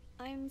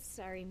 I'm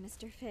sorry,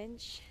 Mr.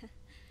 Finch.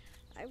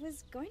 I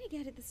was going to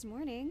get it this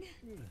morning.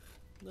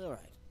 All right.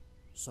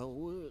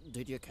 So,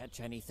 did you catch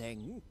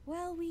anything?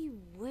 Well, we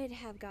would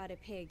have got a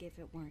pig if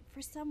it weren't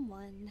for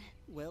someone.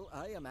 Well,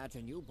 I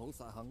imagine you both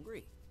are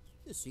hungry.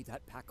 You see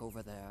that pack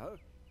over there?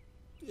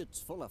 It's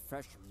full of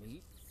fresh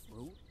meat,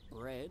 fruit,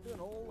 bread, and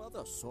all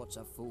other sorts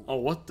of food. Oh,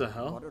 what the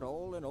hell? Got it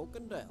all in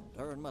Oakendale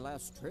during my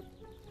last trip.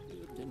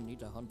 Didn't need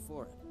to hunt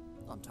for it.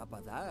 On top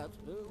of that,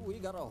 we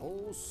got a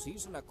whole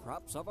season of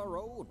crops of our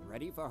own,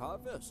 ready for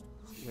harvest.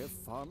 We're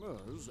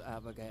farmers,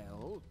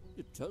 Abigail,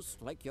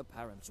 just like your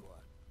parents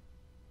were.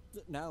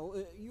 Now,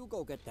 you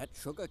go get that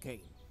sugar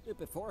cane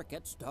before it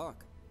gets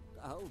dark.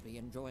 I'll be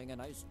enjoying a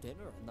nice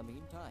dinner in the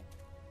meantime.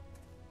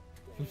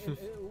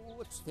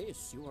 What's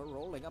this? You are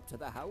rolling up to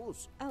the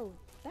house. Oh,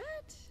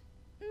 that?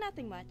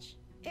 Nothing much.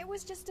 It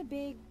was just a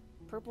big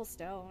purple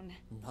stone.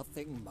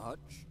 Nothing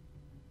much?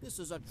 This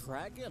is a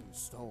dragon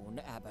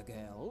stone,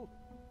 Abigail.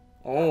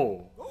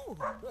 Oh. Oh,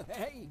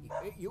 hey,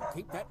 you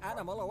keep that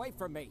animal away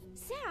from me.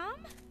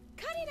 Sam,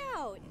 cut it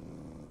out.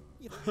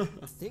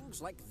 Things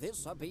like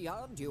this are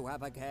beyond you,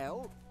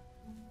 Abigail.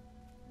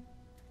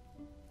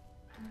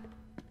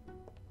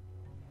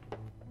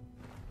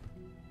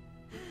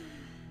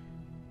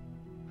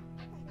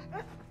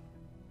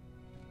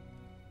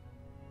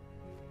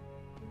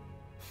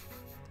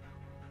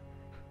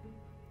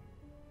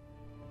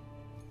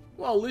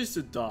 Well, at least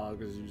the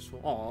dog is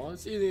useful. Aw,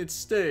 it's eating its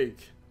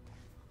steak.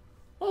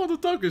 Oh, the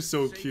dog is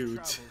so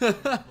cute.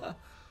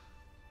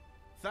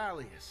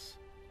 Thalius,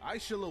 I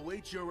shall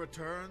await your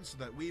return so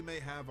that we may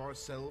have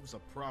ourselves a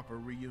proper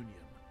reunion.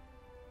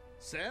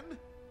 Sen,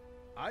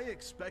 I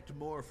expect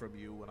more from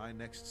you when I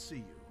next see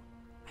you.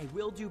 I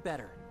will do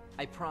better.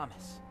 I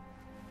promise.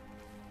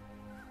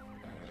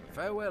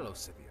 Farewell,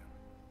 Osivian.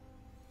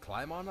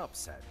 Climb on up,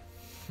 Sed.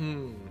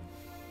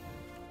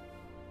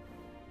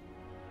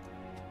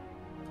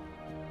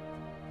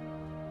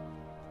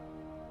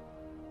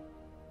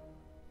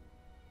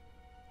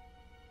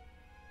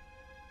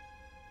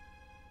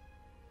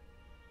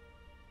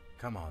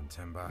 Come on,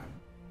 Timber.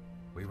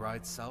 We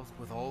ride south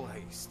with all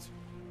haste.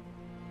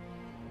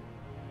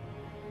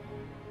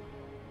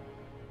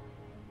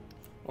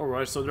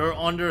 Alright, so they're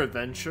on their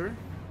adventure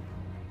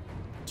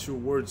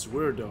towards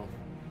where though?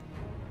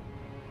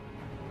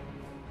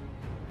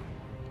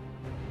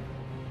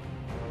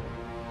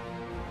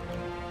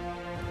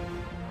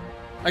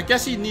 I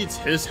guess he needs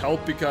his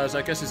help because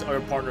I guess his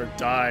other partner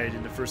died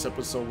in the first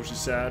episode, which is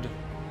sad.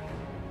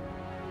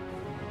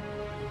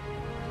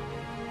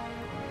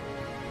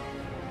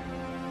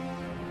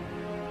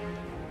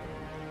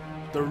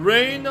 The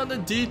rain on the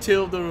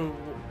detail of the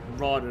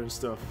rod and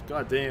stuff.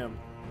 God damn.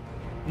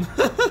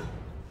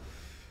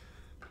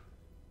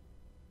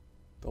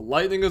 The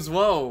lightning as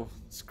well.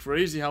 It's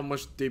crazy how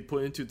much they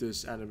put into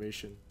this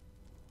animation.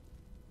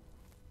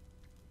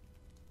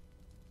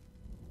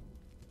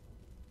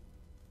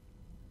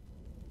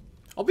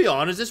 I'll be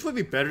honest, this would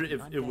be better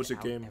if it was a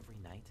game.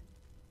 Every night?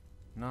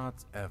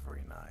 Not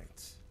every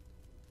night.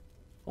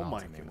 Oh Not my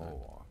god.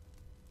 anymore.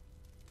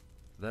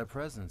 Their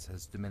presence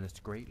has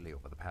diminished greatly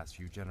over the past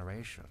few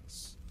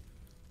generations.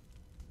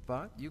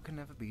 But you can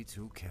never be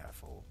too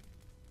careful.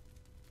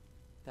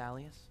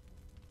 Thalius,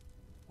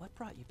 what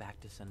brought you back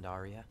to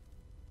Sandaria?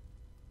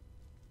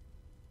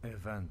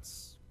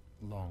 Events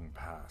long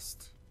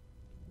past.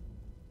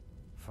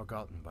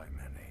 Forgotten by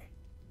many.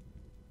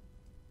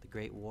 The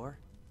Great War?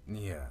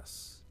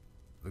 Yes,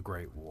 the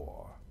Great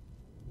War.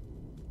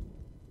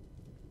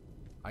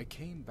 I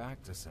came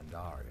back to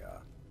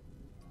Sandaria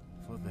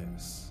for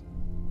this.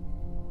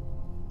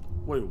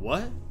 Wait,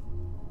 what?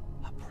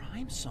 A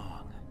Prime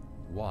song?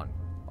 One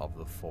of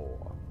the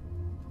four.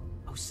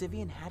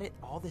 Osivian had it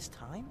all this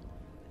time?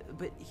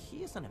 But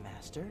he isn't a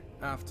master.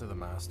 After the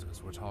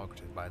Masters were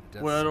targeted by the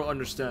death Well, I don't Song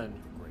understand.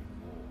 of the Great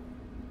War,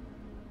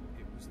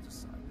 it was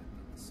decided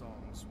that the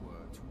songs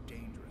were too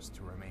dangerous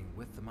to remain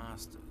with the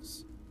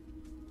Masters.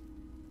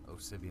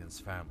 Osivian's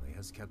family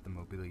has kept the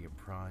Mobilium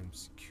Prime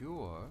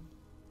secure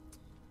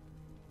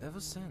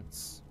ever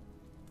since.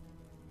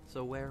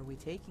 So where are we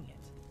taking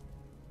it?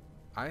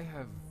 I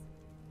have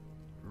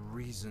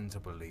reason to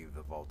believe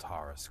the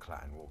Voltaris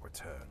clan will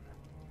return.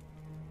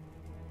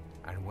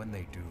 And when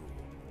they do,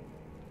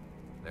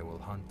 they will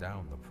hunt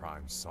down the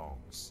Prime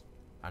songs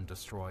and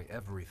destroy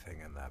everything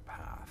in their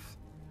path.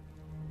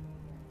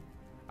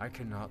 I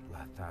cannot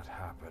let that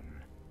happen.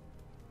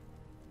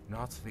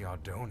 Not to the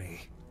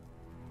Ardoni.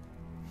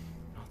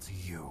 Not to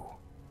you.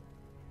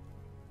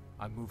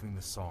 I'm moving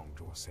the song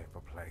to a safer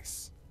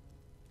place.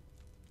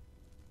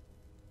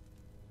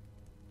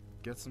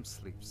 Get some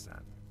sleep, Sen.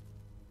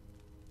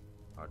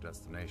 Our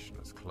destination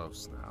is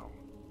close now.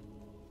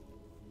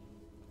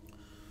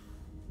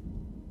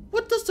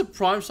 What does the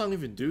Prime song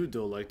even do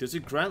though? Like, does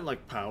it grant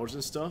like powers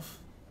and stuff?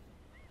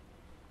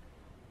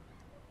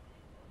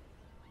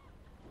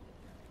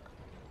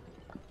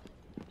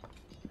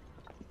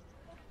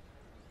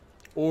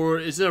 Or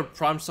is it a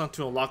Prime song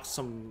to unlock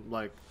some,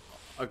 like,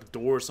 a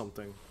door or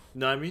something? You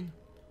know what I mean?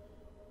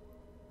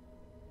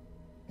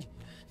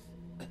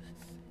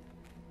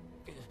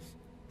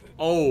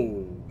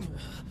 Oh.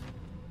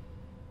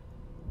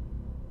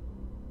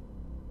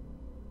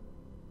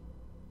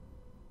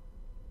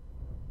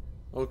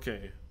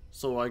 Okay.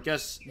 So I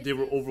guess they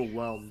were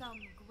overwhelmed. Some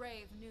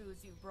grave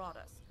news you brought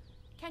us.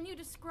 Can you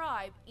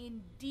describe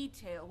in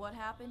detail what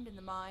happened in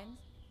the mines?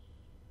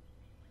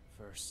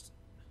 First,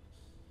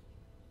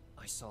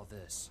 I saw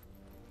this.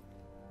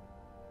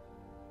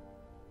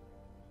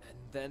 And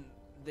then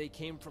they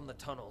came from the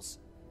tunnels.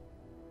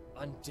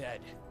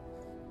 Undead.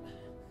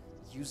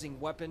 Using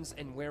weapons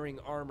and wearing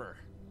armor.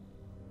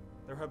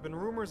 There have been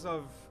rumors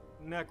of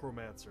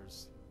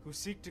necromancers who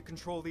seek to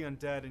control the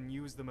undead and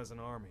use them as an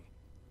army.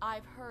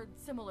 I've heard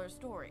similar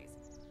stories.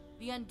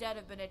 The undead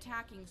have been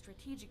attacking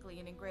strategically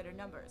and in greater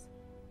numbers.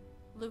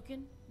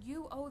 Lucan,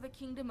 you owe the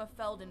Kingdom of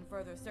Felden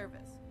further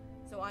service,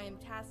 so I am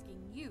tasking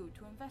you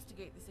to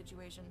investigate the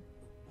situation.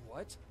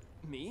 What?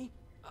 Me?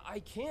 I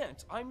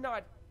can't. I'm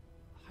not...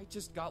 I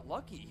just got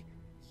lucky.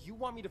 You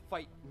want me to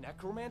fight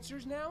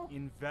necromancers now?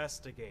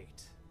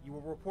 Investigate. You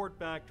will report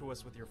back to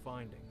us with your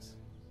findings.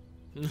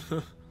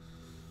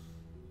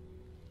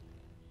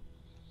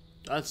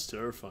 That's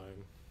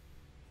terrifying.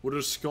 With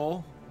a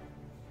skull?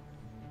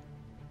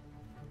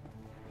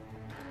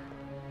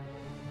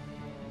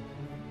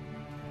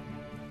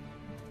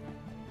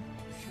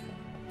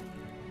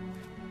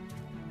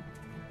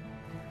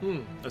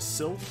 A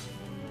silk?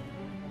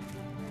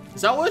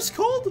 Is that what it's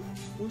called?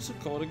 What's it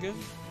called again?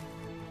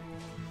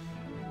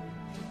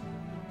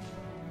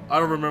 I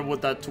don't remember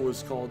what that tool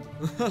is called.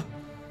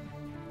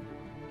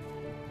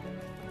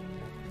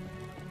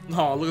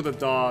 Oh, look at the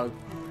dog.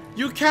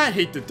 You can't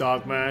hate the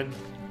dog, man.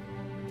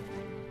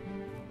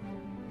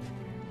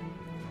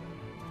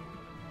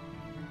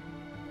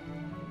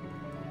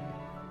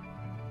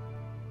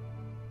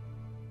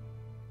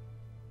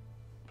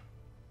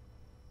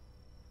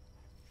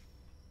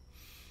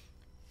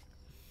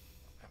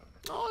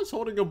 Oh, it's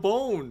holding a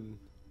bone.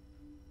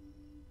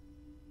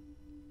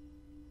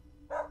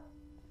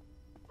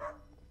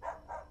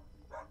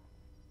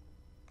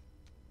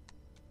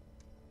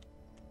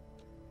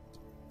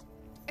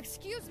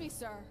 Excuse me,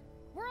 sir.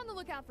 We're on the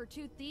lookout for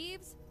 2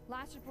 thieves.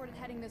 Last reported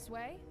heading this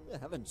way. I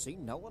haven't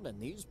seen no one in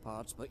these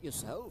parts but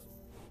yourself.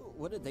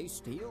 What did they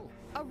steal?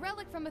 A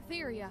relic from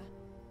Etheria.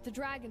 The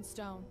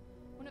Dragonstone.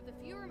 One of the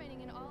few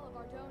remaining in all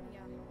of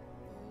Ardonia.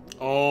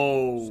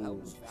 Oh.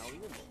 Sounds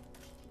valuable.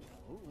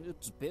 Well,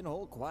 it's been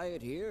all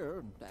quiet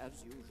here,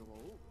 as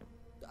usual.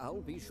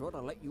 I'll be sure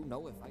to let you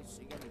know if I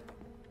see anything.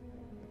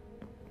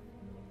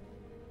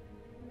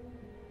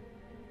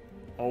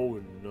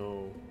 Oh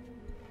no.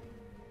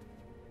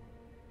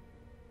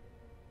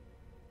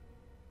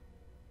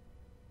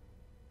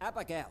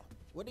 Abigail,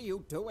 what are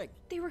you doing?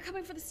 They were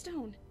coming for the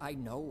stone. I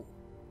know.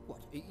 What,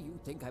 you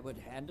think I would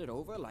hand it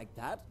over like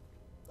that?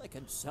 I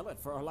can sell it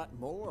for a lot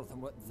more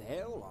than what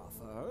they'll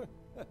offer.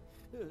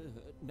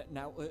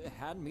 Now,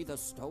 hand me the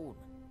stone.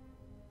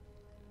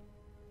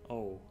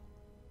 Oh.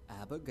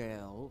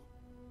 Abigail.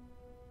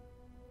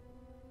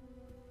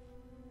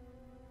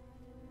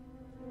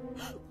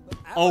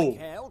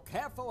 Abigail,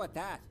 careful with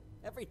that.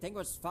 Everything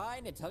was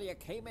fine until you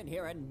came in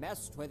here and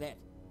messed with it.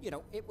 You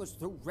know, it was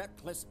through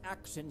reckless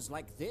actions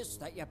like this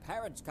that your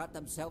parents got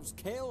themselves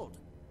killed.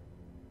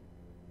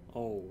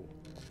 Oh.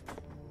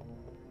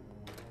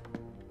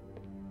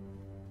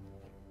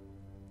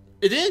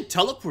 It didn't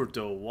teleport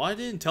though. Why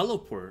didn't it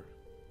teleport?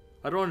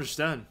 I don't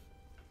understand.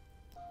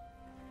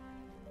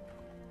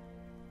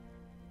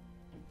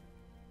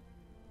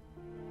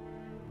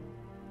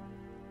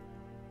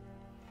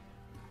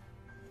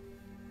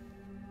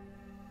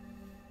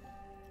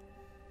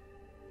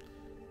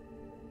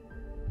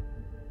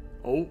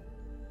 Oh.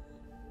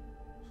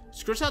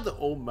 Scratch out the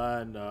old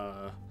man,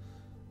 to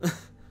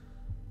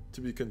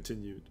be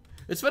continued.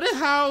 It's funny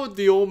how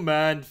the old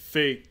man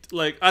faked.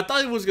 Like, I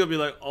thought it was gonna be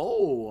like,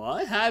 oh,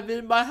 I have it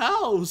in my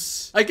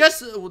house. I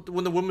guess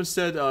when the woman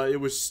said it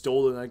was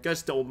stolen, I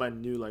guess the old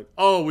man knew, like,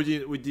 oh, we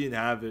didn't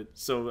have it.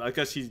 So I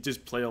guess he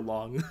just played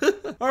along.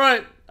 All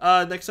right,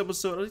 next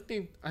episode.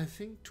 I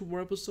think 2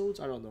 more episodes.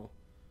 I don't know.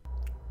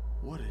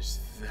 What is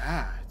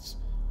that?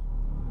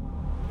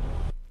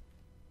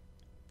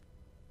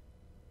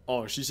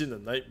 Oh, she's in a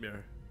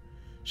nightmare.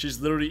 She's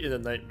literally in a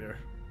nightmare.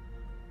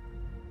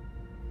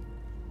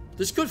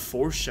 This could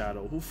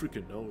foreshadow. Who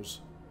freaking knows?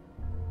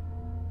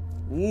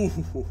 Ooh.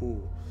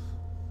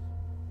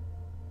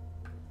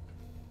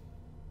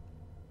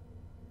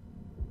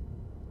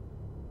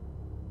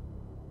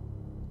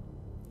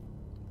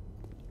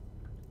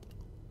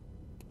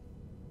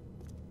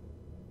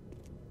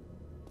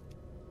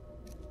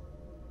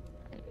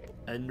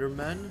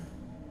 Endermen?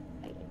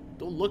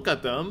 Don't look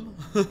at them.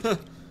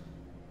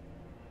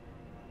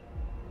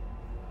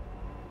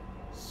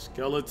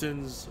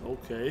 Skeletons,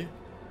 okay.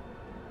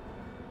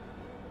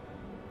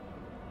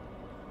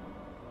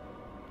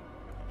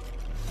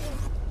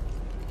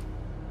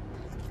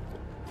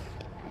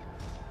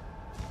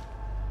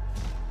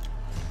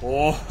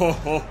 Oh,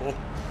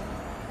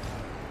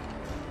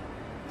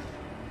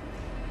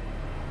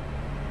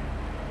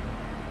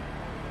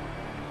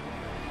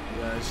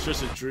 yeah, it's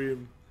just a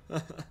dream.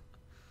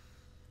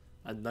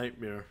 A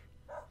nightmare.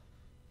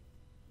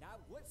 Now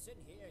listen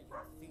here,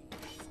 you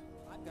thieves.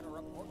 I'm gonna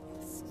report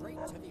you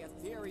straight to the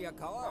Etheria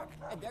Guard,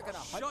 and they're gonna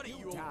hunt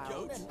you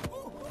down.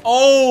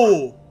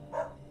 Oh!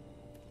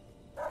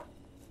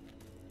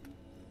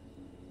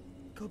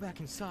 Go back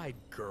inside,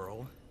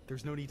 girl.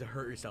 There's no need to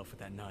hurt yourself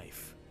with that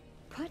knife.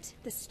 Put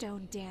the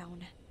stone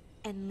down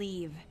and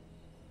leave.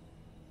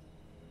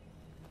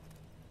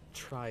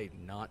 Try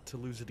not to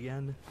lose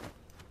again.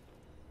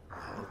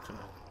 Okay.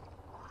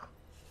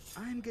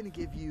 I'm gonna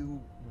give you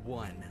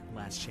 1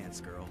 last chance,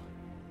 girl.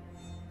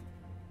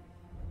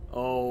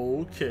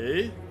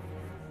 Okay.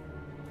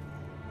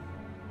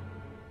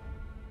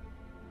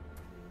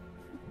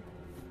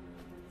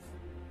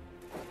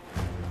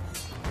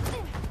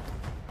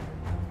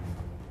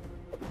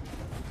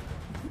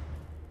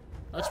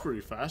 That's pretty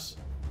fast.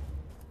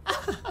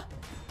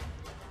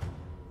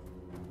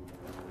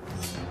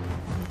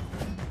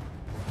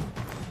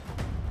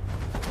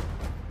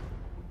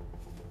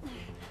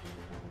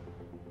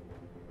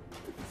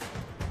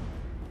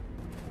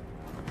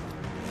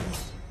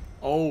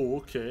 Oh,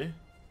 okay.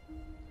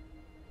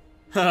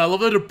 I love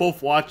that they're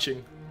both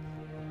watching.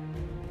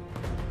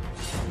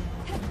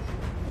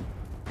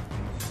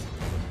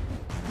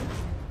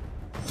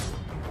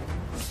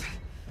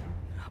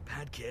 Not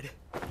bad, kid.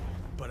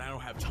 But I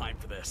don't have time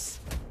for this.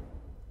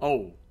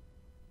 Oh.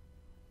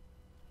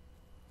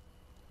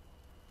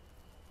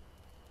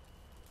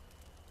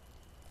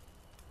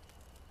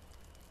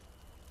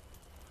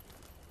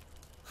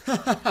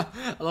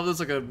 I love there's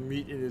like a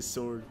meat in his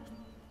sword.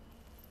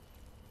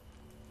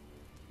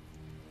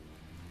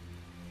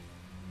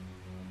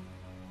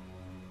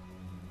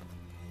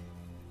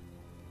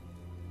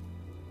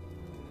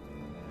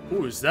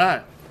 Who is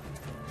that?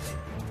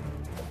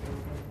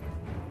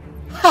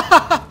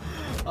 Oh,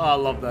 I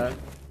love that.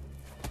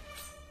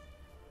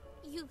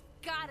 You've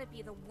got gotta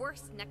be the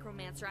worst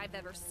necromancer I've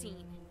ever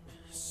seen.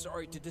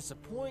 Sorry to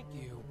disappoint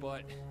you,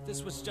 but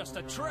this was just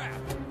a trap.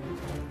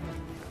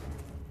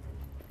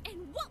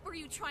 And what were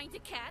you trying to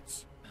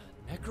catch?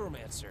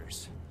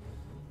 Necromancers.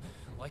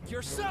 Like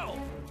yourself!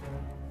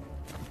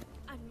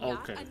 I'm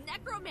not a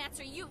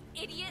necromancer, you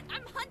idiot!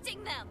 I'm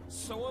hunting them!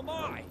 So am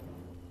I!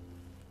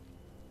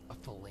 A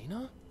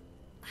Felina?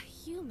 A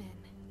human.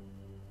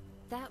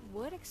 That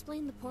would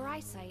explain the poor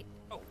eyesight.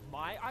 Oh,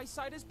 my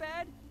eyesight is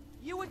bad?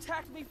 You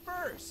attacked me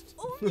first!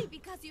 Only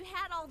because you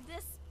had all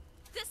this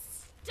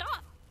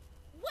stuff!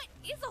 What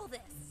is all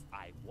this?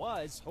 I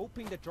was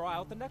hoping to draw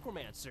out the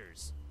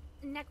necromancers.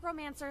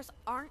 Necromancers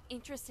aren't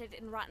interested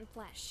in rotten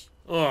flesh.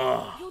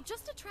 Ugh. You'll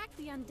just attract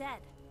the undead.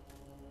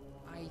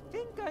 I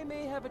think I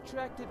may have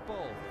attracted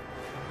both.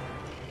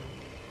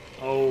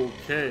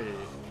 Okay.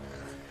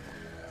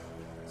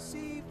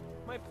 See,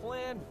 my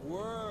plan...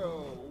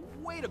 Whoa,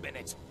 wait a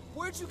minute.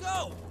 Where'd you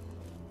go?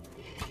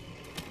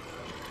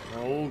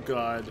 Oh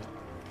god.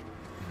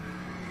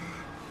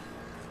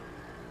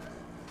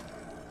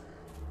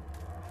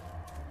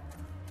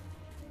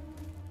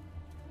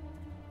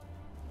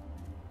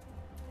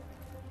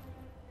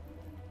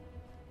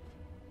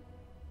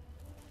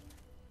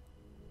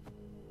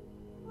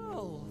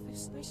 Well,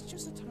 this night's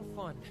just a ton of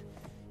fun.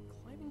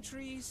 Climbing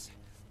trees,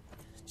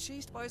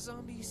 chased by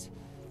zombies.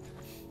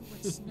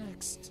 What's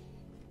next?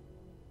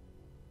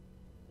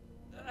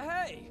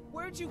 Hey,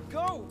 where'd you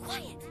go?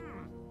 Quiet!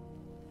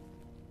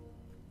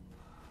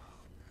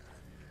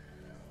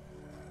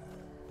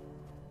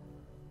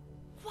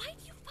 Why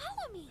do you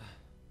follow me?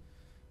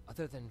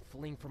 Other than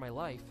fleeing for my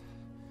life,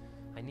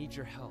 I need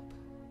your help.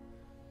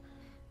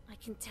 I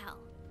can tell.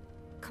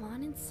 Come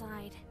on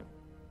inside.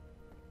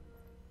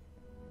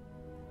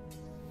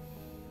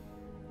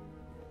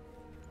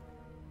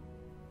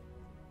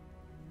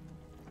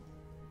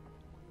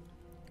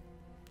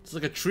 It's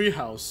like a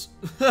treehouse.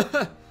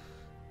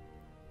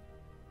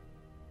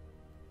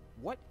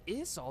 What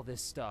is all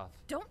this stuff?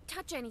 Don't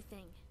touch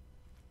anything.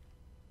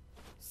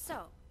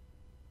 So,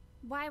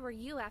 why were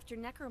you after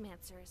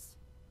necromancers?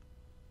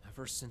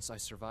 Ever since I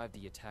survived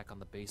the attack on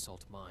the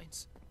basalt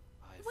mines,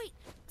 I've... Wait,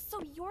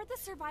 so you're the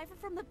survivor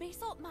from the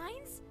basalt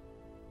mines?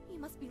 You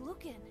must be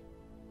Lucan.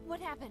 What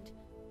happened?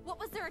 What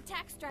was their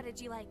attack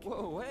strategy like?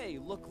 Whoa, hey,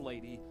 look,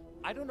 lady.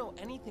 I don't know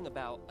anything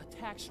about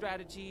attack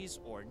strategies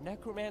or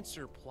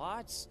necromancer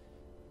plots.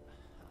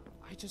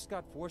 I just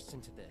got forced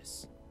into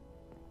this.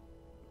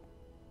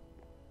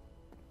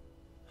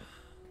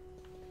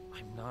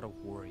 I'm not a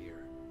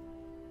warrior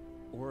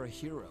or a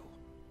hero.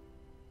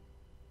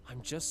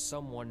 I'm just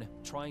someone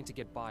trying to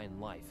get by in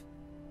life.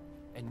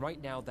 And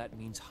right now that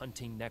means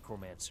hunting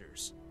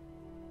necromancers.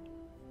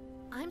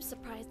 I'm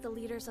surprised the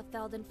leaders of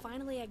Felden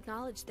finally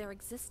acknowledged their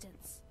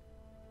existence.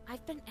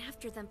 I've been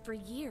after them for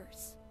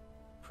years.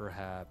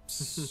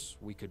 Perhaps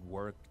we could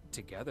work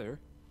together?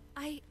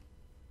 I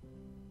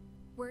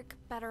work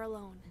better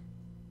alone.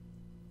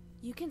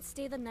 You can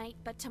stay the night,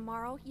 but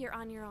tomorrow you're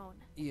on your own.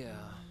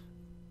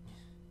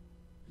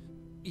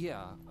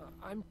 Yeah,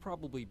 I'm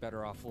probably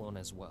better off alone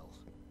as well.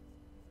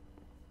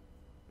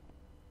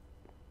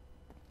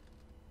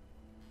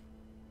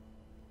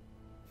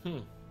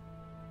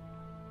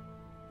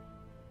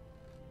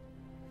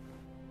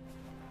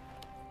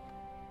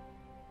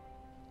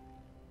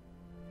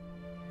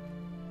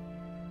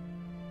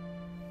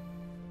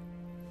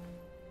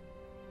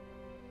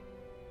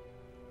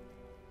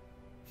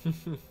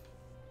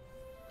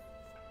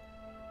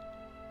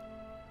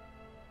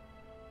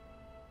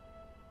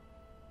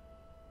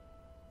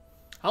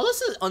 How does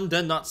the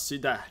undead not see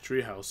that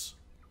treehouse?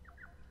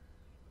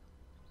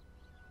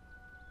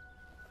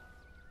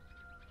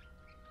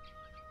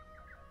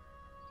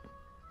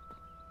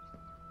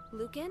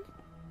 Lucan?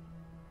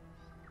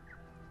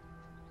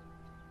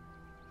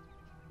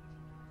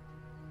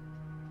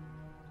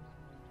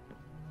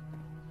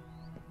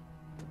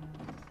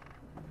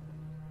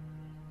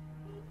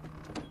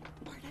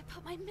 Where'd I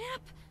put my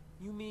map?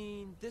 You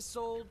mean this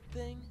old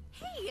thing?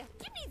 Hey,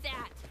 give me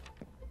that!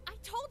 I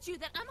told you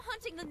that I'm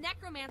hunting the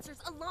necromancers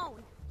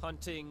alone.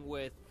 Hunting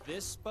with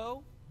this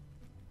bow?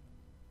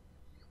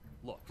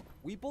 Look,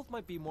 we both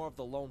might be more of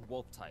the lone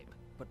wolf type,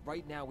 but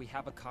right now we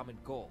have a common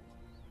goal.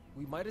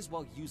 We might as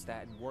well use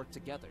that and work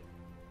together.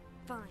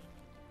 Fine.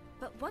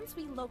 But once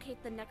we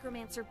locate the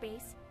necromancer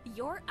base,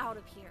 you're out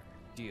of here.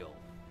 Deal.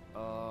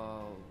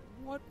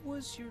 What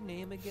was your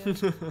name again?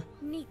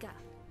 Nika.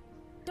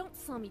 Don't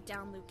slow me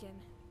down, Lucan.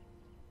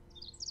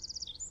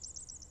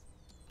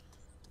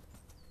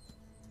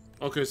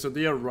 Okay, so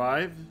they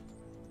arrive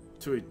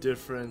to a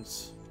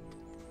different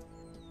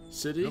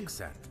city. Look,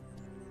 Sen.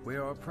 We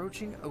are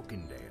approaching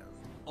Oakendale.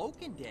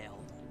 Oakendale?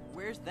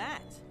 Where's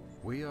that?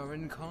 We are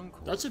in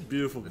Concord. That's a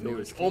beautiful the village.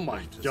 nearest Oh my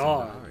gateway to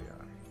god.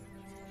 Sandaria.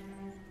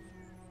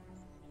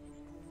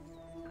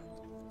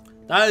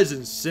 That is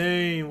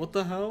insane. What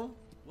the hell?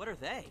 What are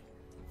they?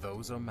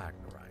 Those are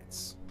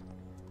Magnorites.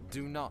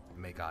 Do not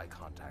make eye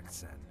contact,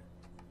 Sen.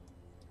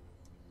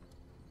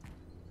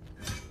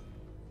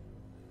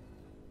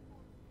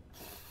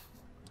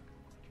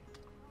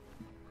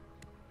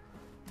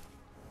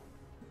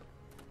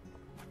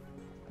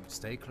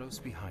 Stay close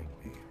behind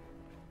me.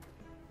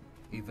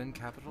 Even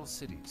capital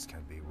cities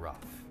can be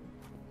rough.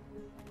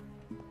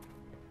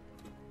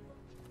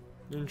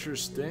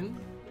 Interesting.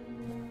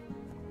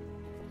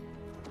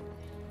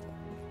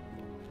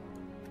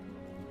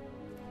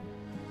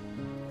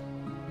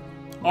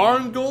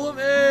 Iron Golem,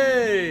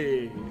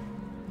 hey!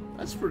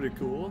 That's pretty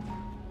cool.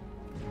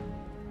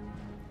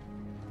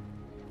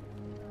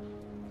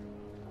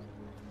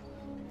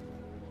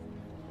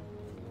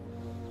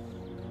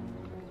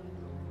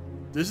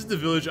 This is the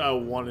village I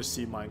want to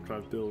see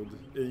Minecraft build.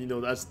 And you know,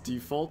 that's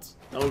default.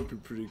 That would be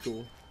pretty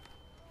cool.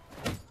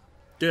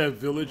 Get a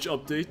village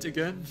update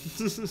again.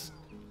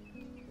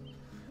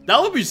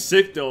 That would be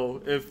sick though,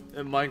 if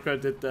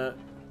Minecraft did that.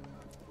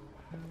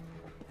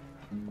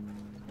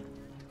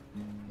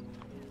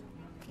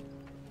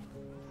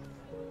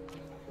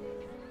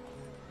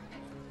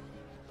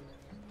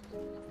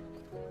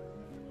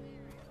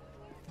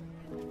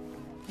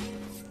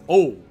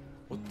 Oh,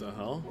 what the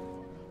hell?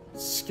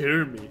 It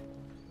scared me.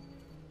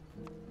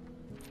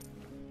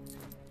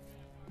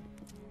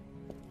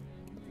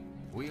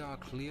 We are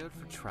cleared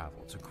for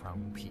travel to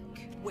Crown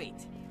Peak.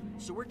 Wait,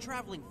 so we're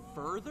traveling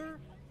further?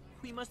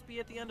 We must be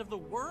at the end of the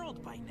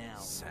world by now.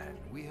 Sen,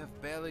 we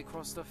have barely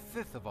crossed a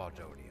fifth of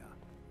Ardonia.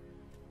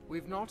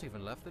 We've not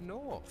even left the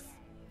north.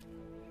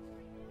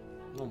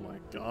 Oh my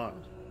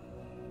god.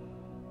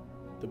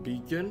 The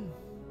beacon?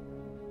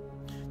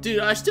 Dude,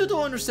 I still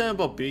don't understand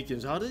about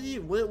beacons. How did he...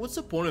 What's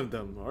the point of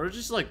them? Are they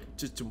just like,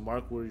 just to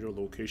mark where your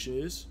location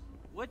is?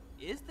 What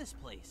is this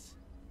place?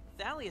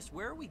 Thalius,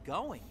 where are we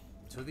going?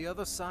 To the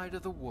other side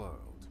of the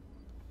world.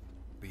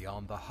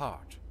 Beyond the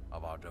heart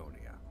of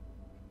Ardonia.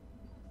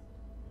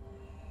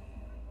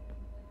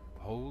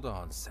 Hold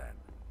on, Sen.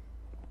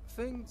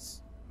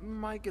 Things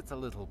might get a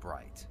little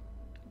bright.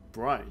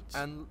 Bright?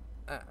 And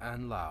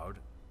loud.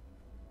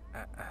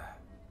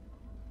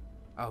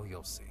 Oh,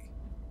 you'll see.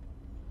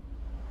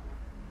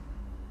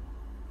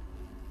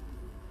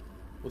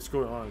 What's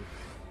going on?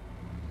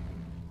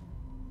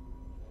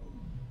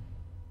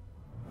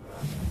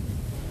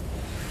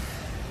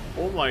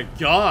 Oh my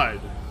god!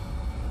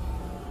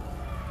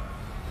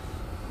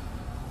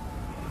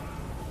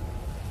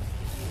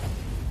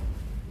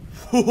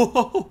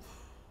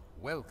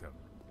 Welcome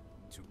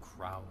to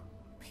Crown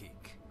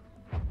Peak.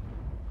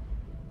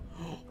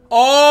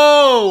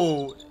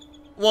 Oh!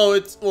 Well,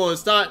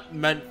 it's not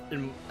meant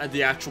in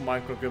the actual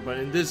Minecraft game, but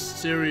in this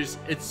series,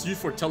 it's used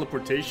for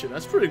teleportation.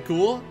 That's pretty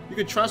cool. You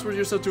can transport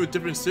yourself to a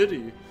different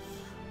city.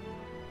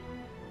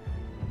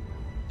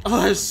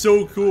 Oh, that's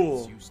so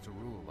cool. Used to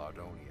rule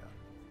Ardonia.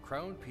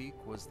 Crown Peak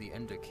was the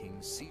Ender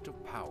King's seat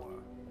of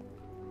power.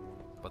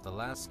 But the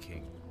last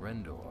king,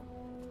 Rendor,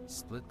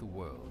 split the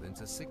world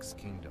into 6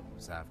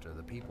 kingdoms after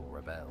the people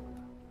rebelled.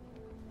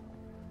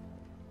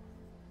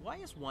 Why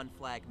is one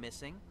flag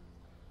missing?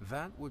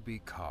 That would be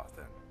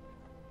Carthan.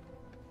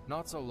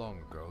 Not so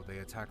long ago, they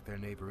attacked their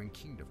neighboring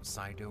kingdom,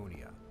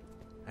 Cydonia,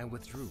 and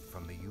withdrew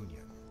from the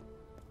Union.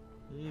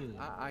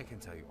 I can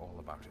tell you all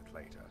about it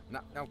later.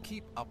 Now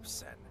keep up,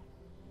 Sen.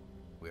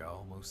 We're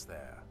almost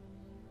there.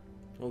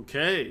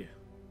 Okay.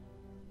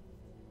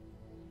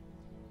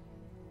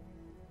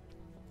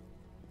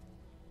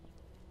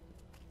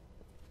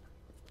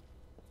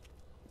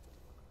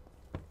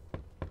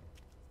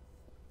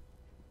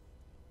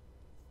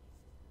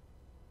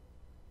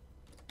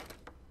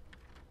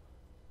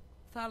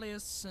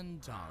 Thalius and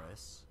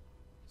Doris.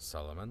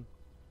 Solomon?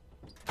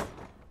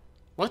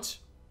 What?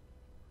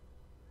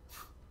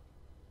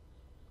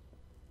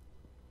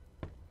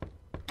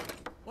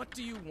 What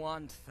do you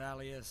want,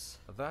 Thalius?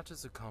 That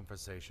is a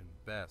conversation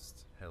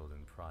best held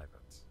in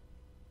private.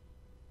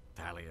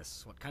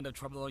 Thalius, what kind of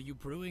trouble are you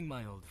brewing,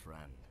 my old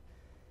friend?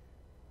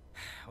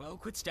 Well,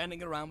 quit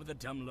standing around with a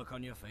dumb look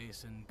on your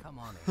face and come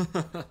on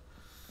in.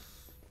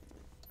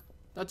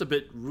 That's a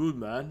bit rude,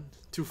 man.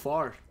 Too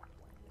far.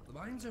 The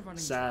mines are running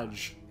Sag.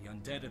 dry. The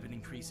undead have been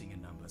increasing in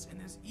numbers, and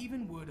there's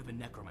even word of a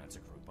necromancer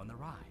group on the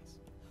rise.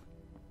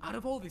 Out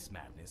of all this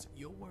madness,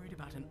 you're worried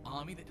about an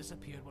army that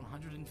disappeared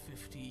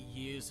 150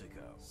 years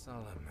ago.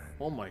 Solomon.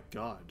 Oh my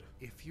god.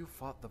 If you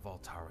fought the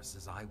Voltaris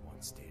as I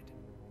once did,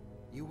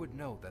 you would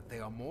know that they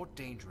are more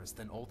dangerous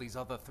than all these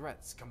other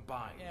threats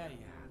combined. Yeah, the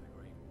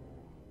Great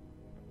War.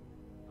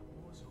 The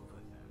war's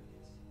over,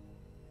 Thalius.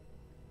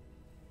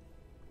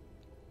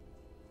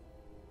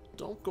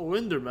 Don't go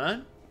in there,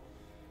 man.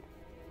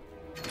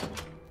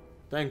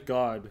 Thank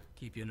God.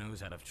 Keep your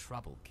nose out of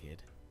trouble,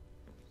 kid.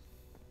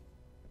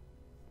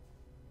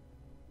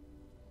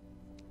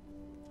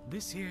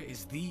 This here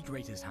is the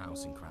greatest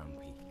house in Crown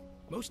Peak.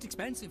 Most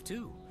expensive,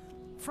 too.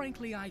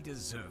 Frankly, I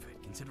deserve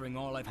it, considering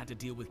all I've had to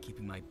deal with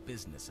keeping my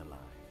business alive.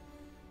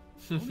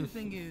 Only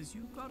thing is,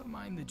 you gotta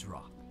mind the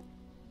drop.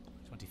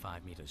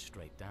 25 meters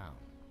straight down.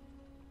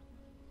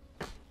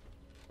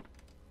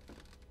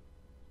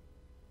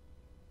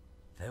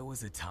 There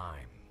was a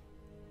time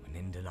when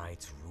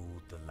Indanites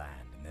ruled the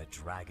land and their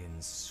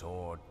dragons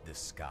soared the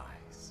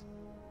skies.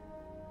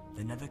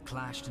 The Nether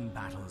clashed in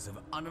battles of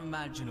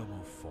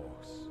unimaginable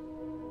force.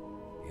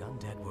 The The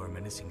undead were a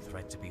menacing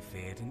threat to be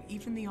feared, and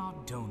even the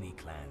Ardoni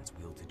clans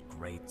wielded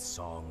great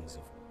songs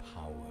of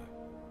power.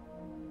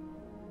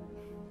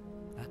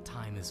 That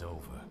time is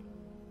over.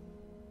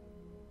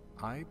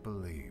 I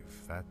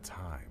believe that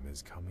time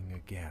is coming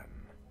again.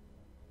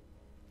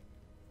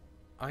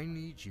 I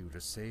need you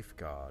to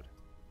safeguard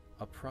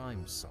a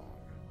prime song.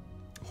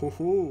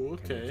 Oh,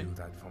 okay. Can you do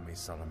that for me,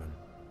 Solomon?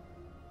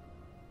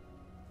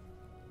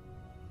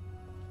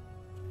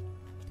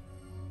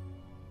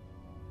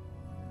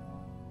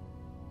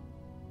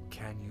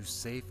 Can you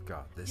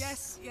safeguard this?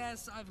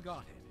 Yes, I've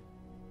got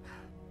it.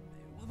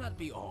 Will that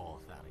be all,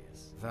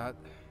 Thaddeus? That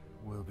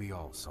will be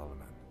all,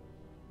 Solomon.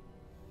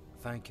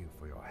 Thank you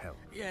for your help.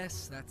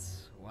 Yes,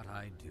 that's what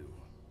I do.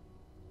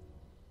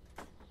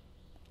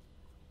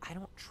 I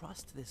don't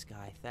trust this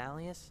guy,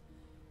 Thaddeus.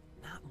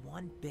 Not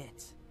one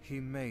bit. He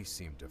may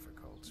seem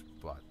difficult,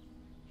 but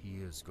he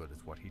is good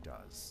at what he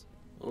does.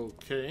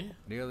 Okay.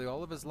 Nearly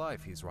all of his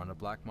life, he's run a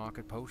black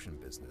market potion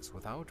business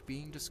without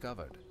being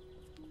discovered.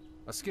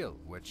 A skill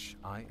which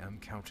I am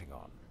counting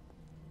on.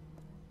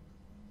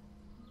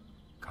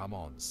 Come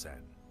on,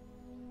 Sen.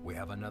 We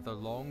have another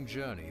long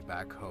journey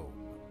back home.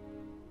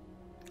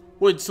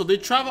 Wait, so they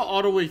travel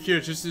all the way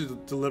here just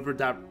to deliver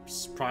that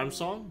prime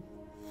song?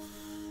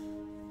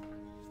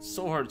 It's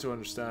so hard to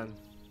understand.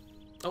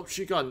 Oh,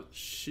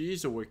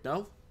 she's awake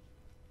now.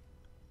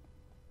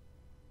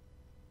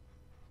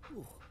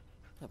 Ooh,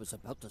 I was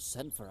about to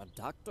send for a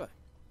doctor.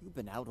 You've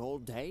been out all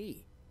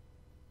day.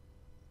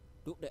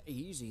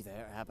 Easy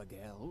there,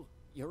 Abigail.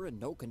 You're in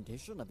no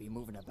condition to be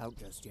moving about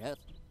just yet.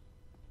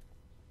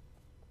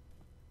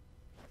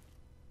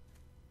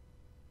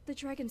 The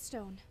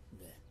Dragonstone.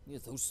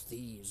 Those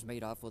thieves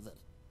made off with it.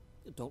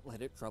 Don't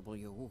let it trouble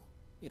you.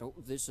 You know,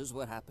 this is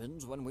what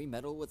happens when we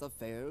meddle with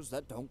affairs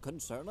that don't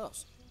concern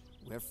us.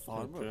 We're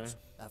farmers,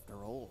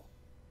 after all.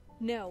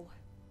 No.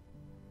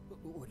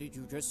 What did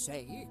you just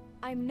say?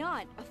 I'm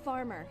not a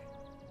farmer.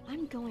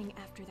 I'm going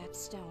after that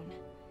stone.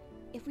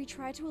 If we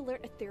try to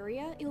alert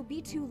Etheria, it'll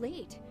be too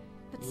late.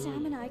 But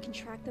Sam and I can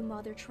track them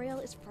while their trail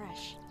is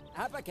fresh.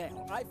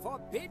 Abigail, I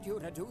forbid you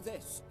to do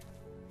this.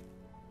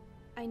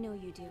 I know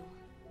you do.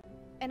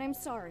 And I'm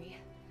sorry.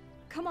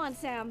 Come on,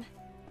 Sam.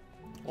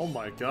 Oh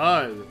my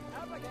god.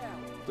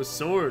 The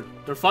sword.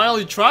 They're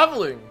finally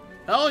traveling.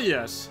 Hell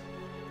yes.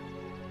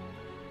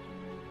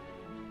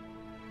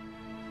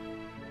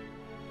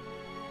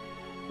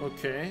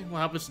 Okay,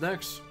 what happens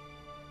next?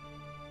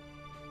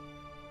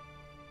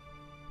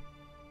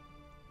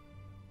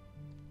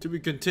 To be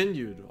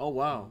continued. Oh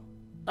wow.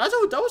 That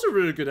was a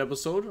really good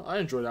episode. I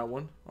enjoyed that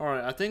one.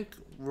 Alright, I think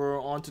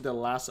we're on to the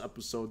last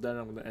episode. Then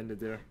I'm gonna end it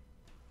there.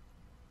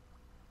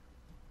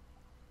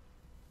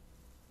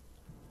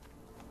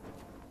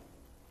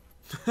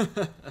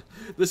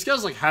 This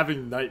guy's like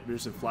having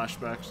nightmares and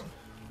flashbacks.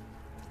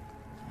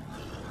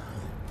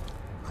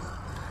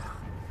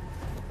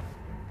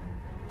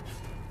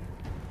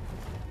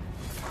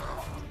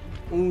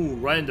 Ooh,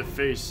 right in the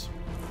face.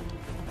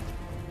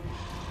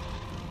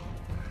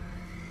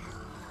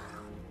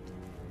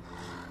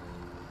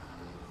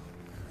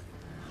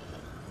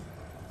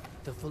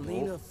 The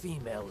Felina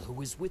female who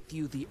was with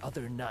you the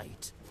other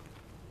night.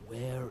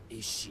 Where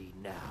is she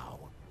now?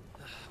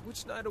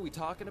 Which night are we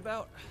talking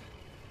about?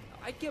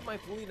 I get my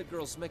Felina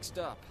girls mixed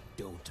up.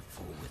 Don't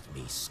fool with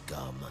me,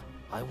 scum.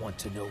 I want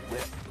to know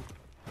where...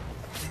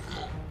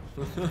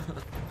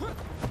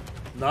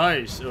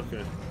 Nice,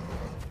 okay.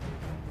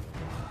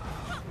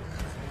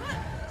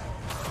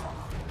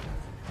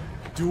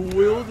 Dual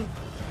wield?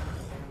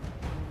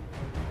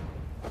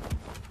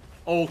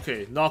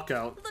 Okay,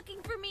 knockout.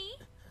 Looking for me?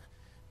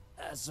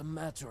 As a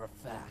matter of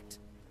fact,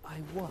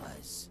 I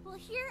was. Well,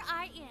 here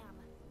I am.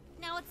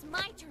 Now it's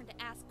my turn to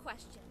ask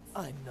questions.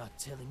 I'm not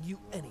telling you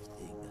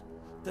anything.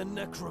 The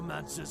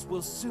necromancers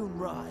will soon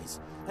rise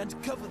and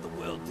cover the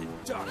world in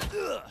dark.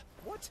 Ugh!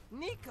 What?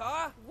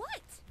 Nika?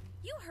 What?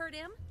 You heard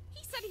him.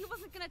 He said he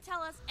wasn't gonna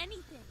tell us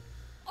anything.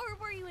 Or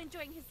were you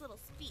enjoying his little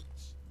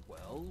speech?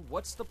 Well,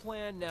 what's the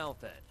plan now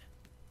then?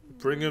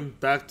 Bring him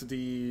back to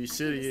the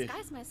city. I can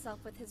disguise myself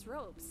with his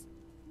robes.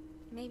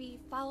 Maybe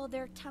follow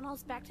their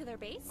tunnels back to their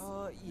base?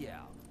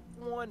 Yeah.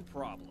 One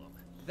problem.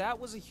 That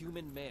was a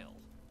human male.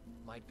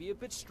 Might be a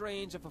bit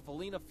strange if a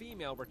Felina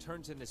female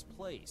returns in his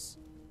place.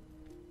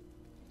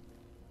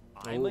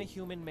 I'm a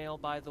human male,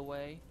 by the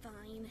way.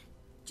 Fine.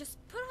 Just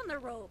put on the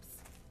robes.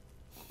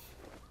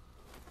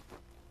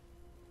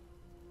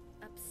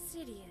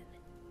 Obsidian.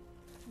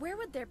 Where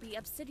would there be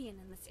obsidian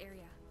in this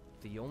area?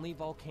 The only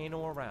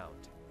volcano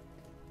around.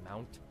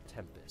 Mount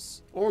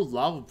Tempest. Or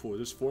lava pool,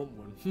 just form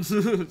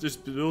one.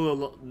 Just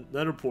build a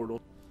nether portal.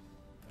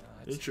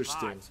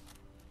 Interesting. Hot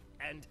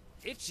and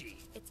itchy.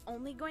 It's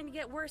only going to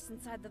get worse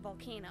inside the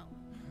volcano.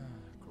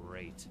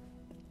 Great.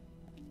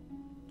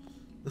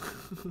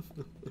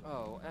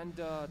 Oh, and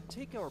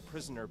take our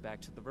prisoner back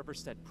to the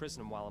Riverstead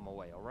prison while I'm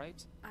away,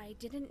 alright? I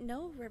didn't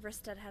know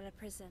Riverstead had a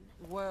prison.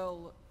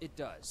 Well, it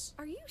does.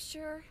 Are you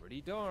sure?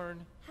 Pretty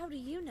darn. How do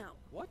you know?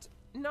 What?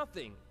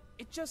 Nothing.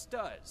 It just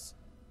does.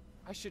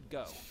 I should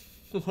go.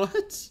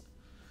 What?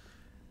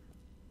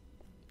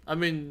 I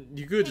mean,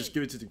 you could just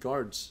give it to the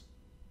guards.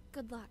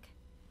 Good luck.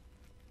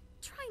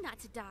 Try not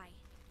to die.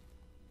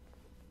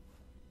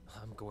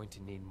 I'm going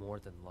to need more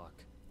than luck.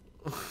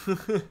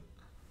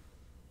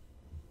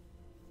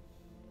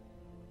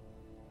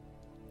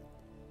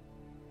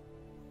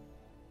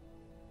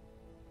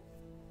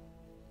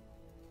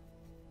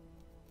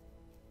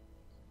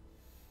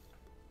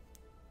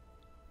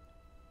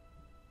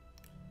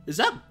 Is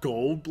that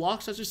gold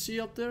blocks I just see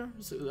up there?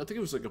 I think it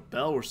was like a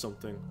bell or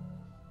something.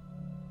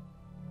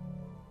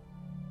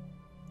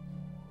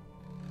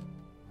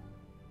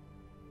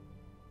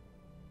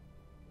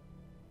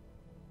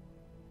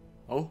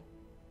 Oh?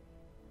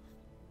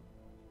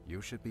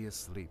 You should be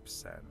asleep,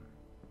 Sen.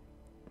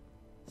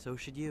 So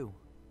should you.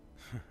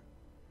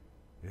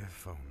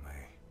 If only.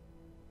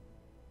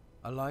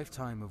 A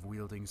lifetime of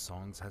wielding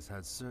songs has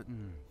had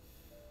certain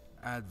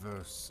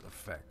adverse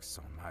effects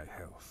on my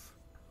health.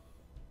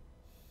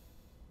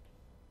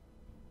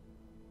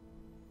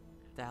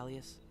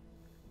 Thalius,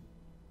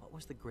 what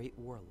was the Great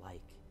War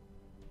like?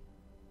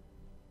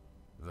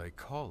 They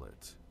call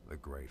it the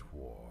Great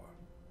War.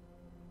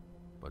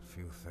 But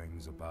few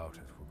things about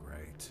it were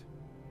great.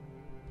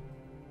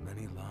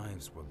 Many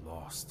lives were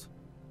lost.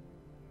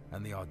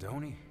 And the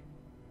Ardoni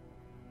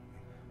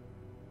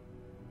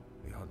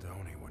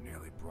were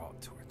nearly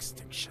brought to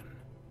extinction.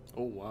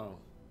 Oh, wow.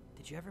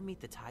 Did you ever meet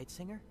the Tide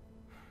Singer?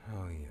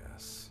 Oh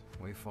yes,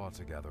 we fought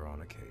together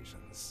on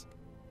occasions.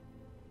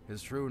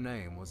 His true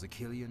name was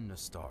Achillean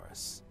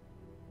Nestaris,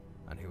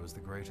 and he was the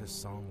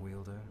greatest song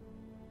wielder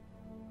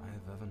I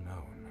have ever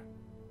known.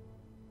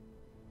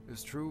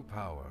 His true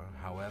power,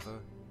 however,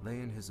 lay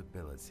in his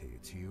ability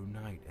to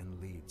unite and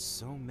lead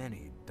so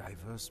many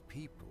diverse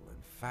people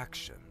and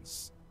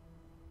factions.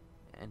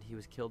 And he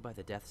was killed by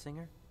the Death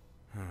Singer?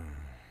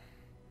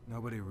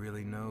 Nobody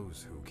really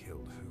knows who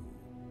killed who.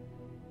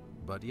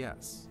 But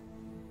yes,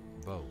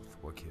 both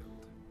were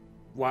killed.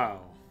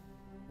 Wow.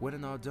 When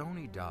an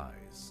Ardoni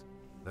dies,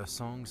 their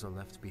songs are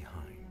left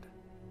behind.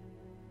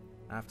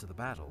 After the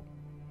battle,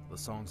 the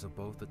songs of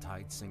both the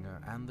Tide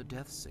Singer and the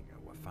Death Singer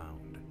were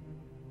found.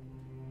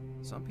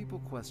 Some people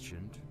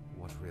questioned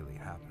what really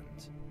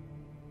happened,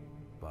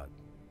 but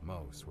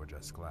most were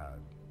just glad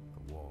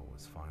the war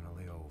was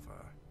finally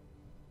over.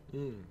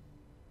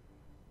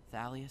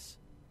 Thalius,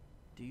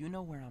 do you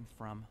know where I'm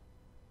from?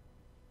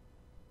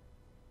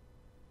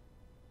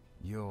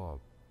 Your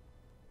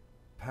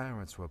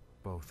parents were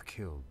both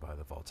killed by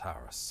the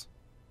Voltaris.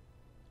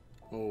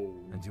 Oh.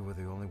 And you were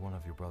the only one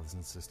of your brothers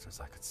and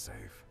sisters I could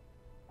save.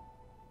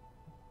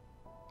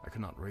 I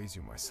could not raise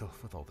you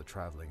myself with all the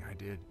traveling I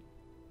did,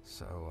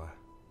 so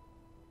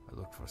I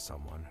looked for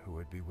someone who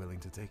would be willing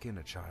to take in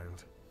a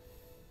child.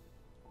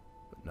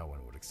 But no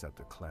one would accept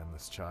a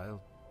clanless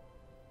child.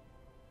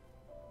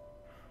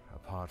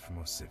 Apart from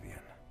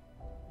Osivian.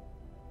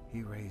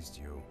 He raised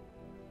you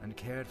and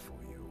cared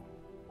for you.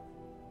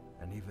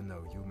 And even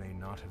though you may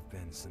not have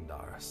been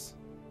Sindaris,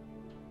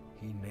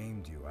 he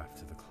named you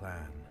after the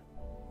clan.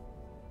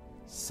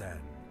 Sen.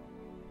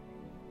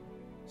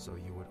 So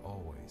you would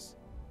always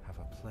have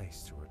a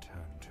place to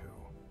return to.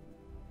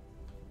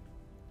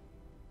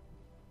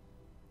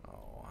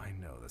 Oh, I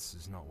know this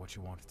is not what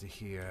you wanted to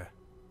hear,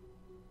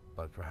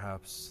 but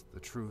perhaps the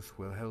truth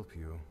will help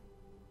you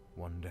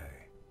one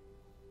day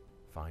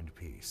find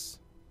peace.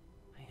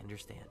 I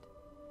understand.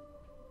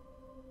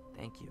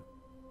 Thank you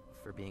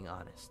for being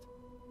honest.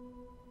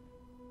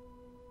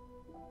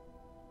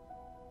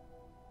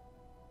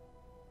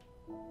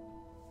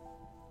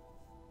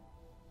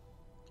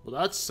 Well,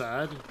 that's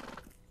sad.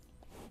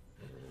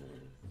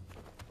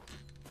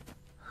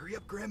 Hurry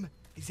up, Grim.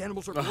 These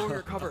animals are blowing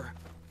our cover.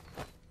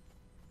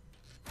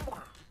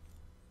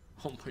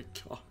 Oh my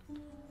god.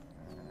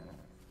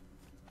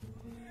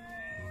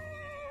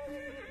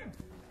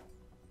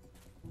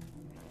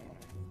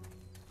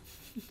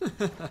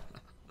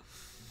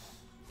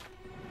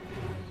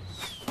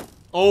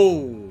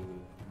 Oh.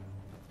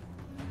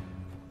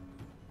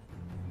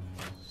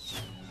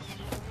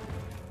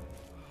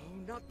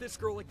 Not this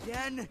girl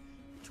again.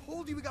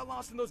 Told you we got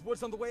lost in those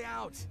woods on the way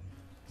out.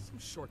 Some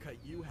shortcut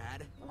you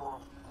had.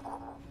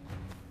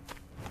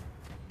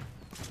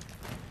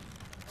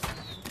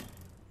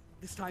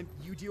 This time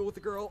you deal with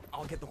the girl,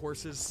 I'll get the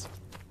horses.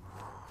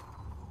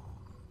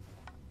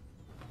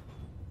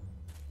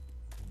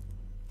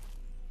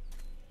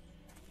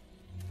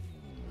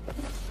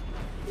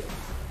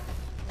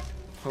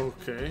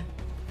 Okay.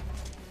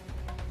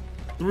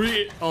 2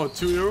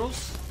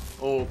 euros?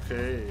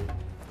 Okay.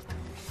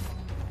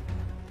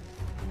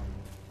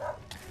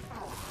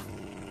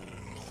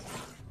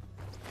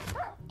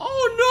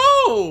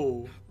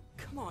 Oh no!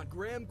 Come on,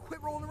 Graham,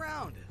 quit rolling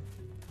around.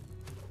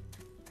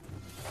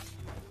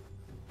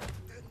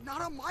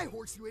 Not on my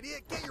horse, you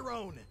idiot. Get your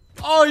own.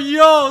 Oh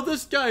yo,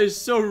 this guy is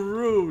so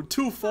rude.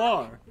 Too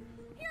far.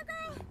 Here,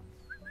 girl.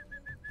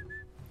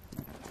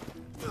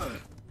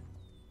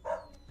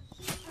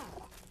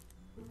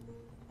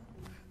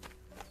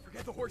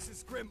 Forget the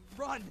horses, Grim.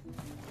 Run.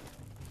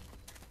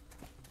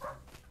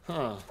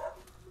 Huh.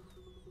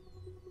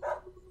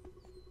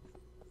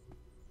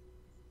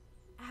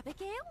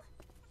 Abigail?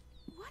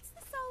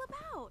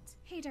 about?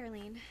 Hey,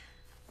 Darlene.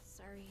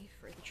 Sorry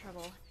for the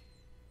trouble.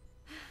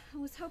 I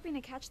was hoping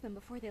to catch them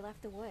before they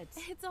left the woods.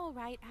 It's all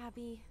right,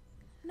 Abby.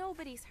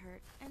 Nobody's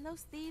hurt, and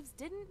those thieves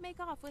didn't make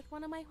off with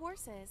one of my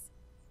horses.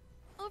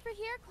 Over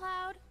here,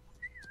 Cloud.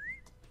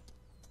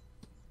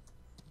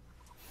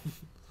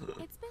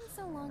 It's been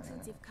so long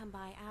since you've come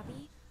by,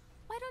 Abby.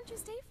 Why don't you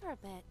stay for a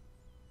bit?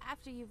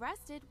 After you've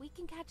rested, we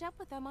can catch up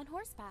with them on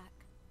horseback.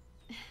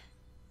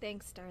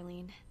 Thanks,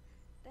 Darlene.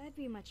 That'd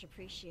be much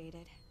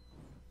appreciated.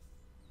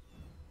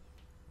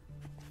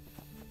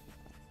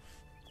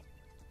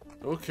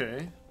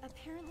 Okay.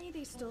 Apparently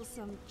they stole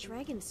some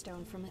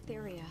dragonstone from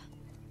Etheria.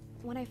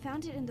 When I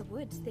found it in the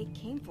woods, they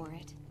came for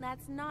it.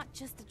 That's not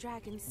just a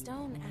dragon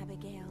stone,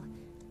 Abigail.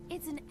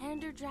 It's an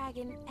ender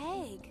dragon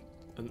egg.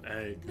 An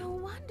egg. No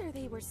wonder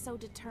they were so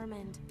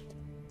determined.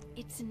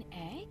 It's an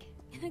egg?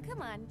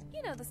 Come on,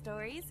 you know the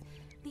stories.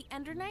 The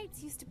Ender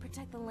Knights used to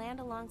protect the land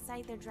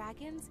alongside their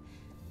dragons.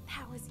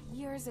 That was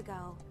years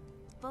ago.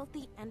 Both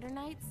the Ender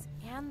Knights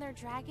and their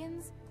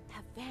dragons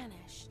have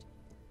vanished.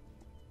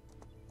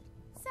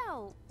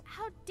 So,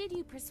 how did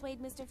you persuade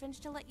Mr. Finch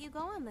to let you go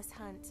on this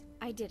hunt?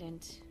 I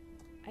didn't.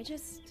 I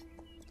just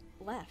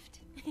left.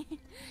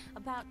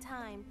 About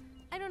time.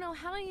 I don't know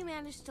how you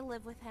managed to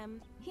live with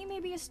him. He may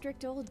be a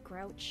strict old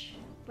grouch,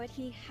 but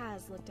he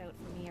has looked out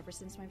for me ever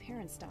since my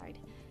parents died.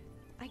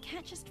 I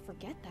can't just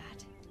forget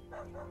that.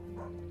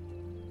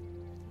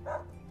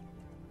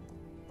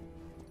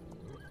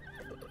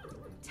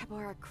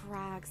 Tabora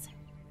Crags.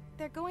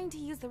 They're going to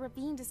use the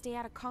ravine to stay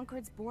out of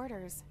Concord's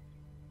borders.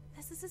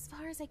 This is as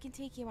far as I can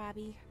take you,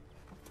 Abby.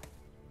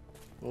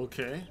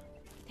 Okay.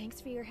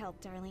 Thanks for your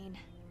help, Darlene.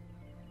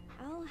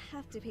 I'll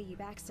have to pay you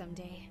back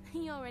someday.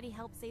 You already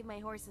helped save my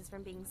horses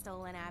from being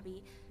stolen,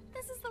 Abby.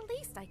 This is the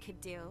least I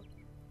could do.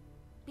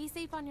 Be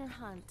safe on your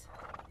hunt.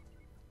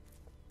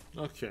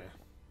 Okay.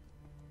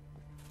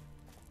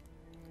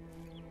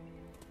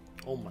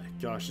 Oh my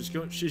gosh,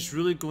 she's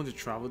really going to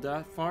travel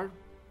that far?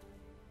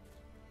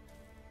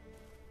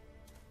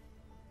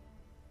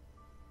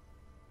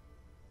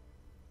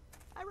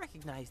 I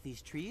recognize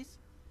these trees.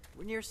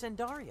 We're near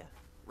Sendaria,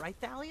 right,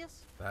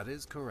 Thalius? That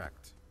is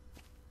correct.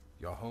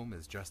 Your home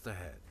is just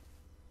ahead.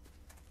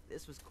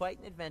 This was quite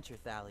an adventure,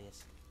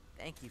 Thalius.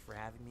 Thank you for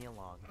having me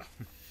along.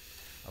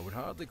 I would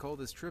hardly call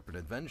this trip an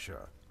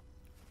adventure,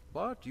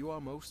 but you are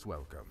most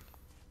welcome.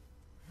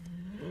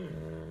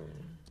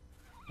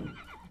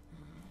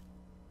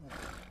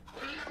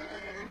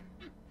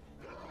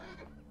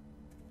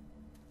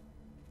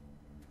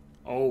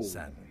 Oh.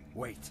 Sen,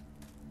 wait.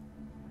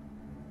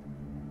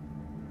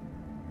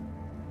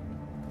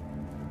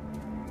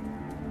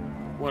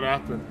 What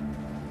happened?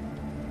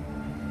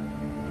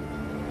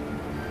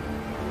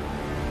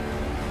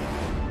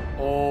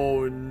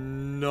 Oh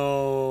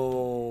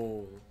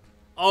no.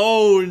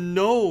 Oh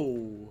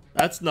no.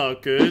 That's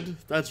not good.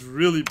 That's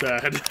really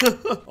bad.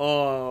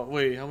 Oh,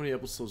 wait, how many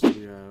episodes do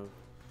we have?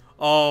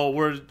 Oh,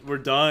 we're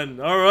done.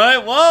 All right.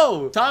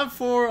 Whoa. Time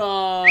for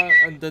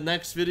the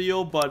next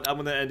video, but I'm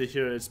gonna end it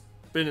here. It's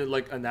been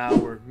like an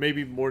hour,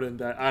 maybe more than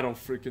that. I don't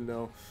freaking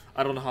know.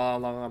 I don't know how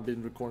long I've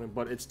been recording,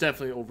 but it's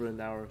definitely over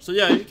an hour. So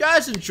yeah, if you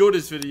guys enjoyed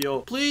this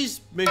video,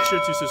 please make sure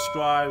to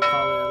subscribe,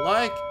 comment, and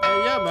like.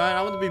 And yeah, man,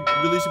 I want to be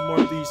releasing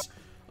more of these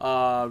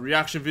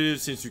reaction videos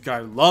since you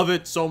guys love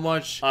it so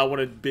much. I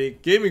wanted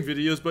big gaming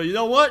videos, but you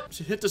know what?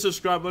 Hit the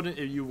subscribe button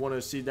if you want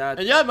to see that.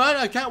 And yeah, man,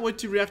 I can't wait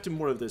to react to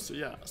more of this. So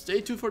yeah, stay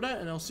tuned for that,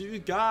 and I'll see you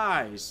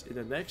guys in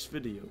the next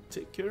video.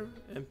 Take care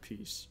and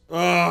peace.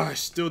 I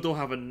still don't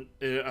have an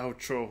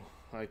outro.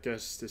 I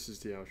guess this is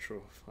the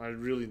outro. I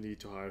really need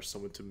to hire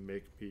someone to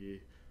make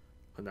me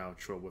an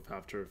outro with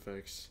After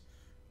Effects.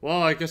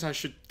 Well, I guess I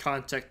should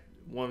contact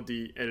one of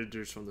the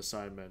editors from the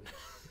side, man.